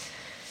 But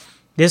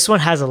this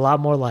one has a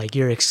lot more like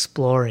you're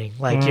exploring,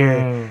 like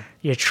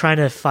you're trying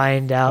to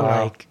find out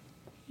like,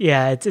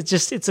 yeah,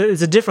 it's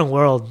a different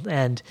world,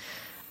 and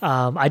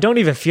I don't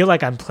even feel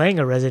like I'm playing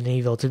a Resident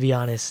Evil, to be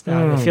honest.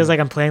 It feels like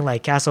I'm playing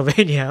like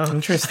Castlevania,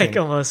 Interesting. like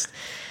almost,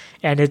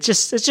 and it's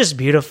just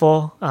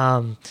beautiful,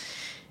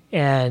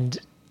 and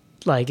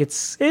like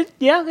it's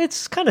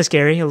kind of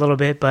scary a little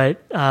bit,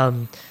 but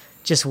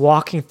just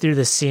walking through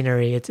the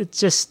scenery, it's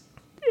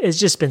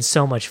just been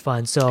so much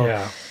fun. So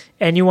Yeah.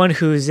 anyone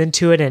who's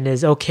into it and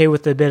is okay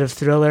with a bit of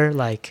thriller,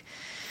 like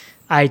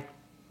I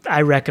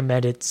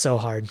recommend it so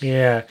hard.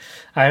 Yeah,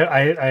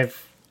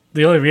 I've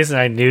the only reason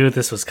I knew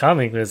this was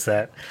coming was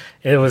that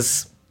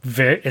it's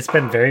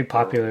been very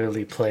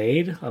popularly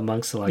played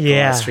amongst like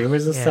a lot of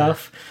streamers and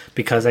stuff,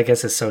 because I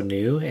guess it's so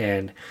new,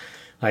 and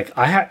like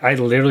I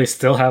literally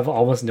still have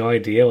almost no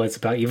idea what it's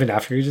about even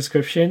after your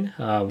description.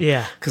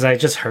 Because I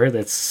just heard that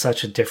it's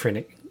such a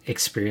different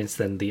experience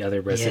than the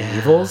other Resident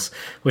Evils,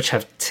 which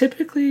have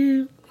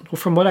typically,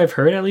 from what I've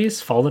heard at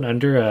least, fallen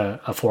under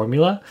a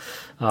formula,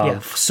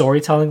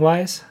 storytelling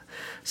wise.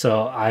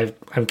 So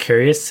I'm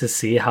curious to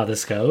see how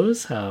this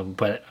goes,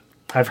 but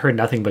I've heard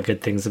nothing but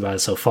good things about it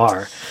so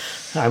far.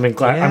 I'm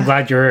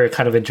glad you're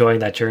kind of enjoying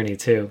that journey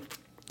too.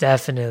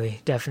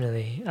 Definitely.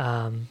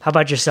 How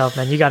about yourself,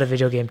 man? You got a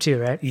video game too,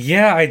 right?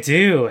 Yeah, I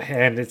do,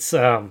 and it's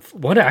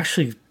one I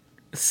actually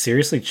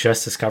seriously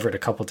just discovered a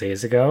couple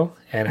days ago,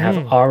 and have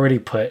already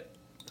put,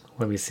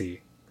 let me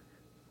see,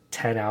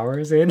 10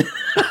 hours in.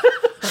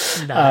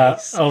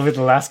 Nice. Over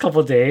the last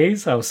couple of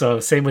days. So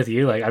same with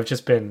you. Like I've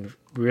just been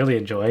really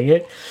enjoying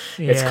it.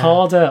 It's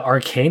called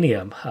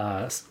Arcanium.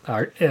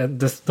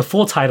 The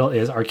full title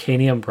is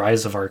Arcanium: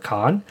 Rise of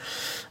Archon.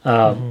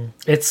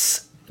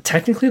 It's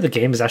technically, the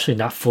game is actually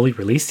not fully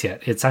released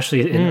yet. It's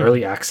actually in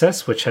early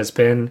access, which has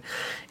been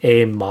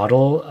a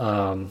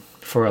model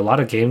for a lot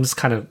of games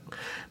kind of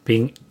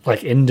being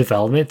like in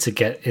development to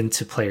get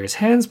into players'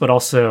 hands, but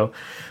also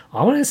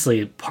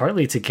honestly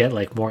partly to get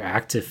like more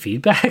active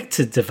feedback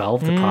to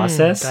develop the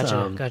process.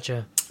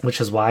 Gotcha. Which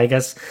is why I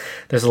guess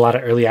there's a lot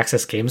of early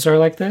access games that are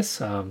like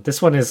this.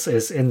 This one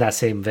is in that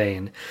same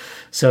vein.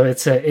 So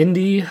it's an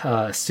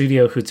indie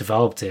studio who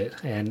developed it,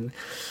 and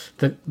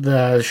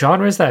the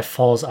genres that it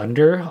falls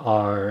under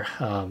are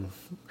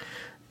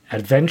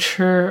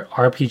adventure,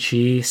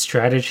 RPG,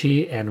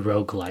 strategy, and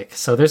roguelike.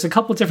 So there's a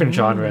couple different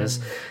genres.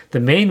 The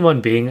main one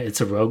being it's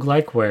a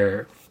roguelike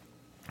where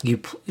you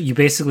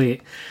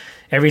basically,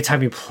 every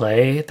time you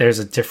play, there's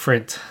a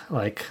different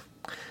like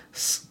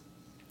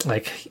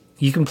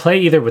you can play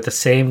either with the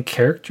same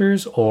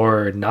characters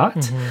or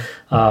not,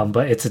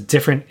 but it's a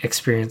different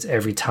experience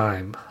every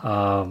time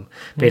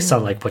based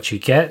on like what you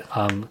get.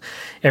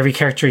 Every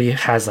character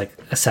has like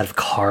a set of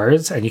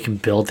cards, and you can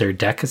build their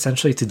deck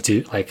essentially to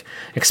do like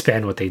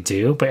expand what they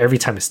do. But every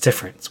time it's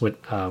different.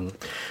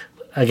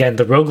 Again,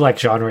 the roguelike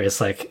genre is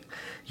like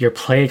your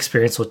play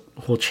experience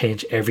will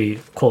change every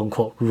quote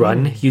unquote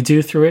run you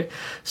do through it.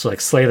 So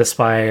like Slay the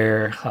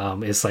Spire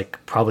is like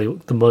probably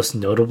the most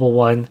notable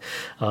one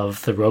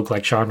of the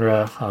roguelike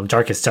genre.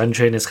 Darkest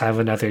Dungeon is kind of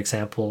another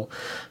example.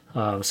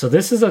 So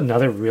this is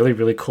another really,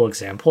 really cool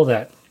example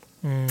that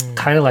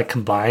kind of like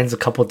combines a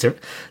couple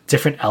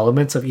different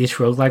elements of each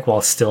roguelike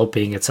while still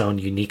being its own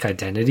unique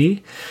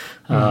identity.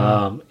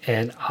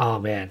 And oh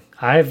man,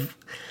 I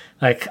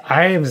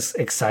am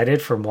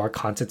excited for more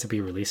content to be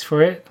released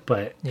for it,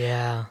 but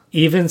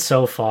even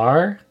so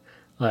far,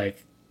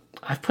 like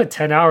I've put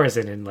 10 hours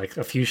in like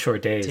a few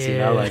short days, you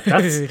know, like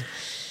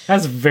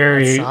that's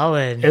very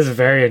solid. It's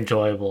very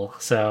enjoyable.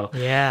 So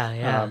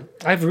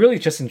I've really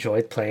just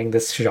enjoyed playing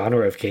this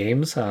genre of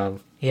games.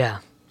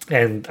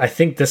 And I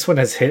think this one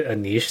has hit a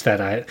niche that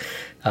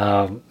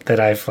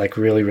I've like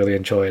really, really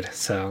enjoyed.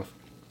 So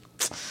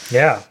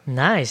yeah.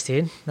 Nice,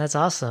 dude. That's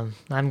awesome.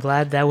 I'm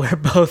glad that we're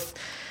both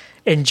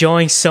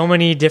enjoying so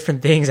many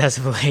different things as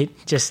of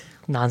late, just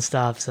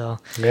nonstop. So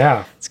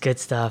yeah, it's good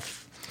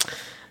stuff.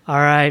 All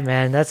right,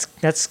 man. That's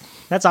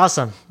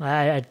awesome.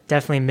 I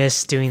definitely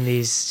miss doing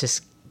these,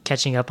 just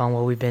catching up on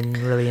what we've been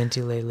really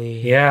into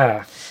lately.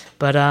 Yeah.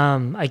 But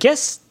I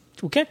guess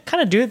we can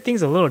kind of do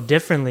things a little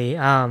differently.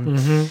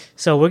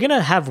 So we're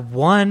gonna have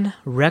one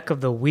rec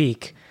of the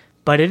week,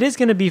 but it is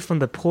gonna be from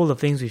the pool of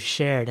things we've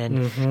shared,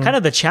 and kind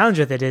of the challenge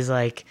with it is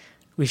like,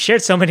 we've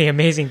shared so many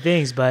amazing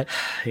things, but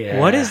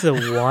what is the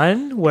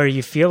one where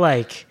you feel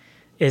like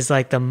is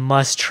like the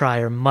must try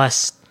or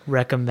must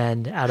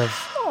recommend out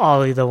of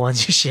all of the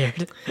ones you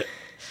shared?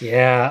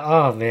 Yeah.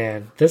 Oh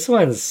man, this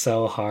one's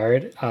so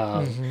hard.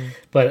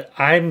 But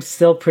I'm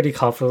still pretty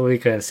confidently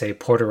going to say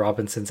Porter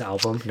Robinson's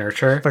album,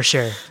 Nurture. For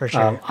sure.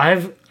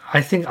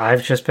 I think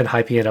I've just been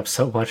hyping it up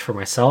so much for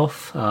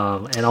myself.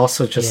 And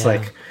also just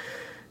like,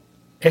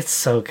 it's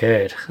so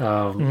good.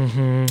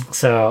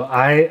 So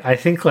I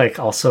think like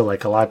also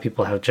like a lot of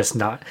people have just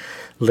not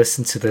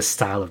listened to this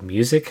style of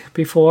music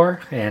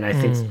before. And I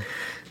think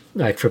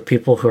like for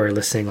people who are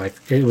listening, like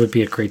it would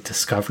be a great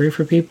discovery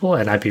for people.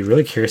 And I'd be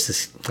really curious to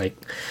like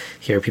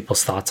hear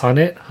people's thoughts on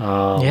it.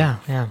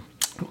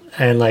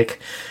 And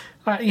like,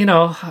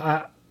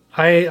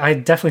 I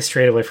definitely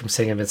strayed away from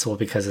saying Invincible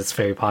because it's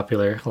very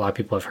popular. A lot of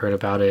people have heard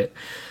about it.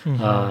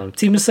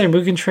 Demon Slayer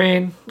Mugen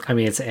Train, I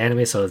mean, it's an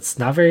anime, so it's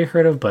not very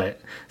heard of,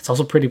 but it's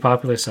also pretty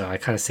popular, so I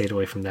kind of stayed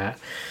away from that.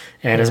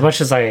 And as much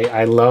as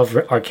I love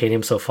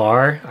Arcadium so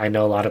far, I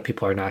know a lot of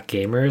people are not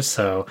gamers,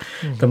 so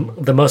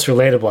the most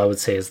relatable, I would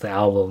say, is the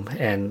album.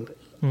 And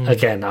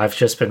again, I've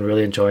just been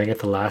really enjoying it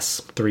the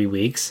last 3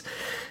 weeks,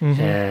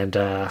 and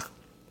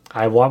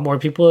I want more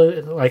people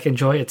to like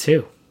enjoy it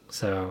too.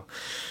 So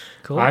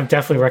Cool. I'm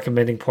definitely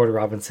recommending Porter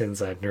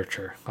Robinson's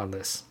Nurture on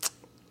this.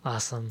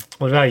 Awesome.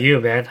 What about you,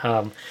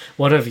 man?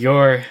 What of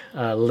your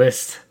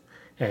list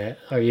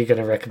are you going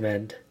to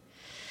recommend?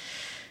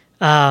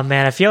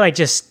 Man, I feel like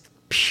just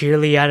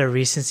purely out of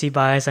recency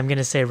bias, I'm going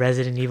to say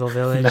Resident Evil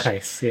Village.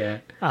 Nice, yeah.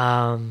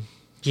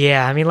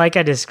 Yeah, I mean, like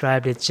I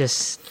described, it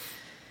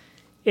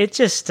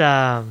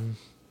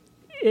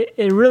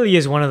really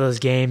is one of those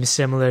games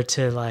similar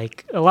to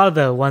like a lot of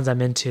the ones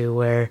I'm into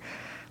where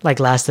like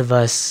Last of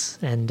Us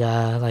and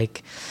I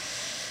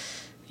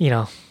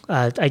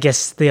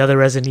guess the other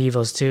Resident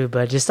Evils too,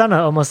 but just on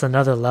almost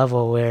another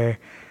level where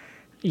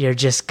you're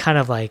just kind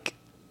of like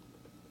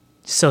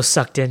so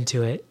sucked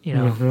into it, you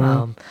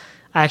know.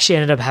 I actually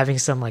ended up having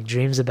some like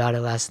dreams about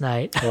it last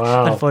night.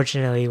 Wow.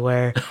 Unfortunately,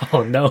 where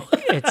Oh no.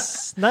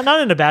 it's not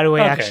in a bad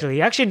way.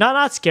 Okay. Actually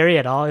not scary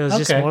at all. It was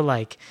just more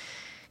like,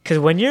 because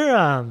when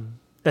you're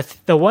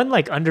the one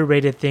like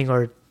underrated thing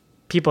or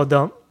people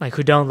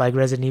who don't like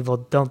Resident Evil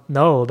don't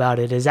know about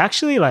it is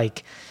actually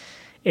like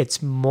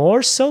it's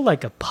more so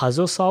like a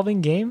puzzle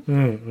solving game.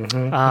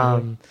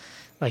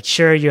 Like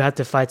sure you have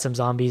to fight some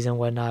zombies and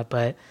whatnot,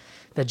 but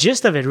the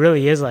gist of it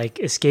really is like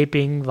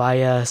escaping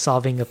via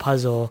solving a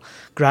puzzle,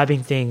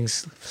 grabbing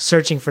things,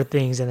 searching for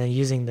things, and then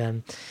using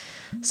them.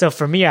 So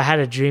for me, I had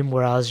a dream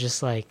where I was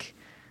just like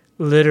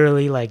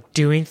literally like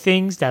doing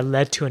things that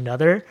led to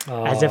another,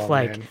 as if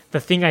like the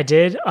thing I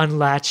did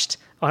unlocked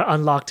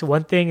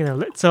one thing,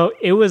 and then, so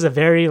it was a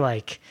very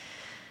like.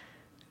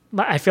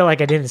 I feel like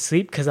I didn't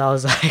sleep because I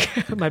was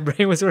like my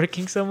brain was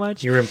working so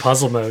much. You were in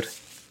puzzle mode.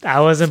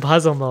 I was in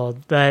puzzle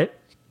mode, but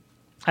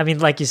I mean,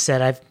 like you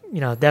said, I've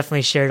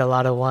definitely shared a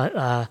lot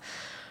of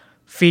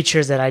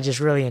features that I just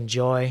really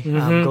enjoy.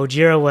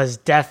 Gojira was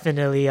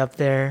definitely up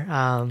there.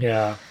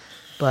 Yeah.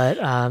 But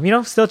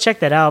still check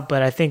that out.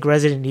 But I think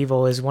Resident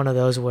Evil is one of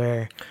those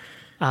where,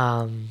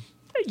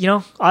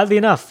 oddly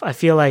enough, I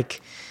feel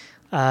like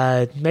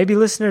maybe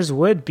listeners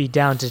would be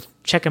down to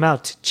check them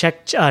out,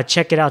 check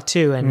it out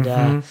too,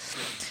 and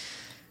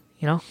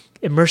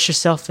immerse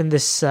yourself in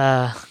this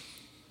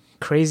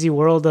crazy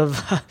world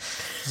of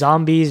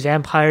zombies,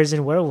 vampires,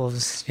 and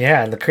werewolves.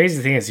 Yeah, and the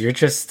crazy thing is you're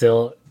just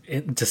still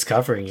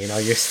discovering,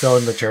 you're still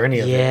in the journey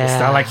of it. It's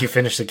not like you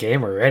finished the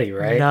game already,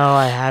 right? No,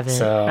 I haven't.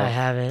 So I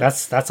haven't.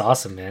 That's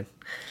awesome, man.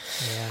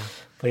 Yeah.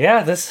 But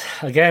yeah, this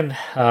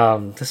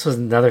was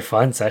another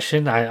fun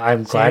session.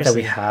 I'm glad that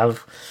we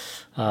have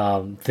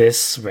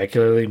this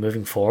regularly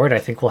moving forward. I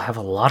think we'll have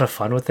a lot of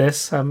fun with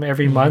this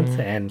every month,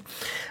 and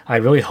I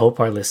really hope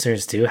our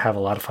listeners do have a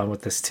lot of fun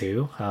with this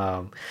too.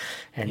 I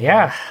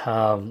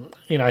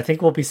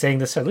think we'll be saying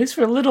this at least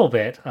for a little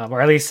bit,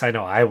 or at least I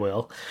know I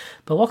will.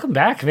 But welcome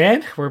back,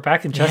 man. We're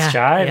back in Just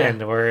Jive,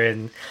 and we're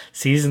in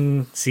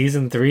season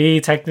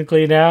 3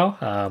 technically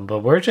now. But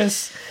we're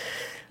just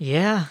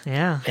in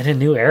a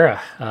new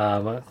era,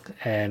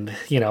 and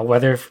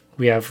whether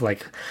we have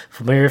like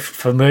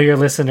familiar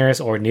listeners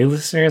or new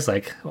listeners,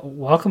 like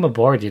welcome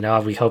aboard.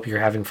 We hope you're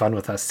having fun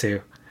with us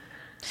too.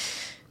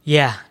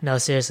 Yeah, no,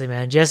 seriously,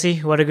 man. Jesse,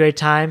 what a great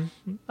time.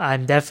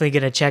 I'm definitely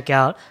going to check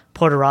out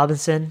Porter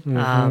Robinson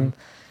and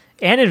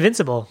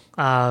Invincible.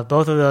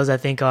 Both of those I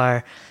think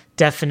are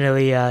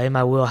definitely in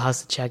my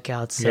wheelhouse to check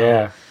out. So,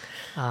 yeah.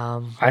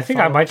 I think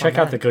I might check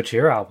out the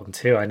Gojira album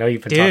too. I know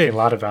you've been talking a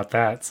lot about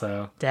that.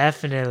 So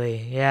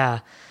definitely, yeah.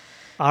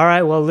 All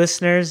right, well,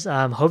 listeners,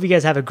 hope you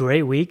guys have a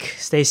great week.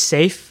 Stay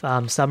safe.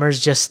 Summer's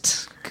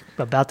just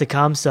about to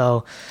come,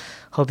 so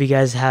hope you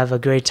guys have a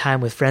great time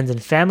with friends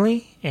and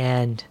family.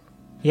 And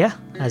yeah,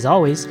 as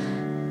always,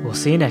 we'll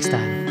see you next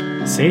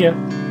time. See ya.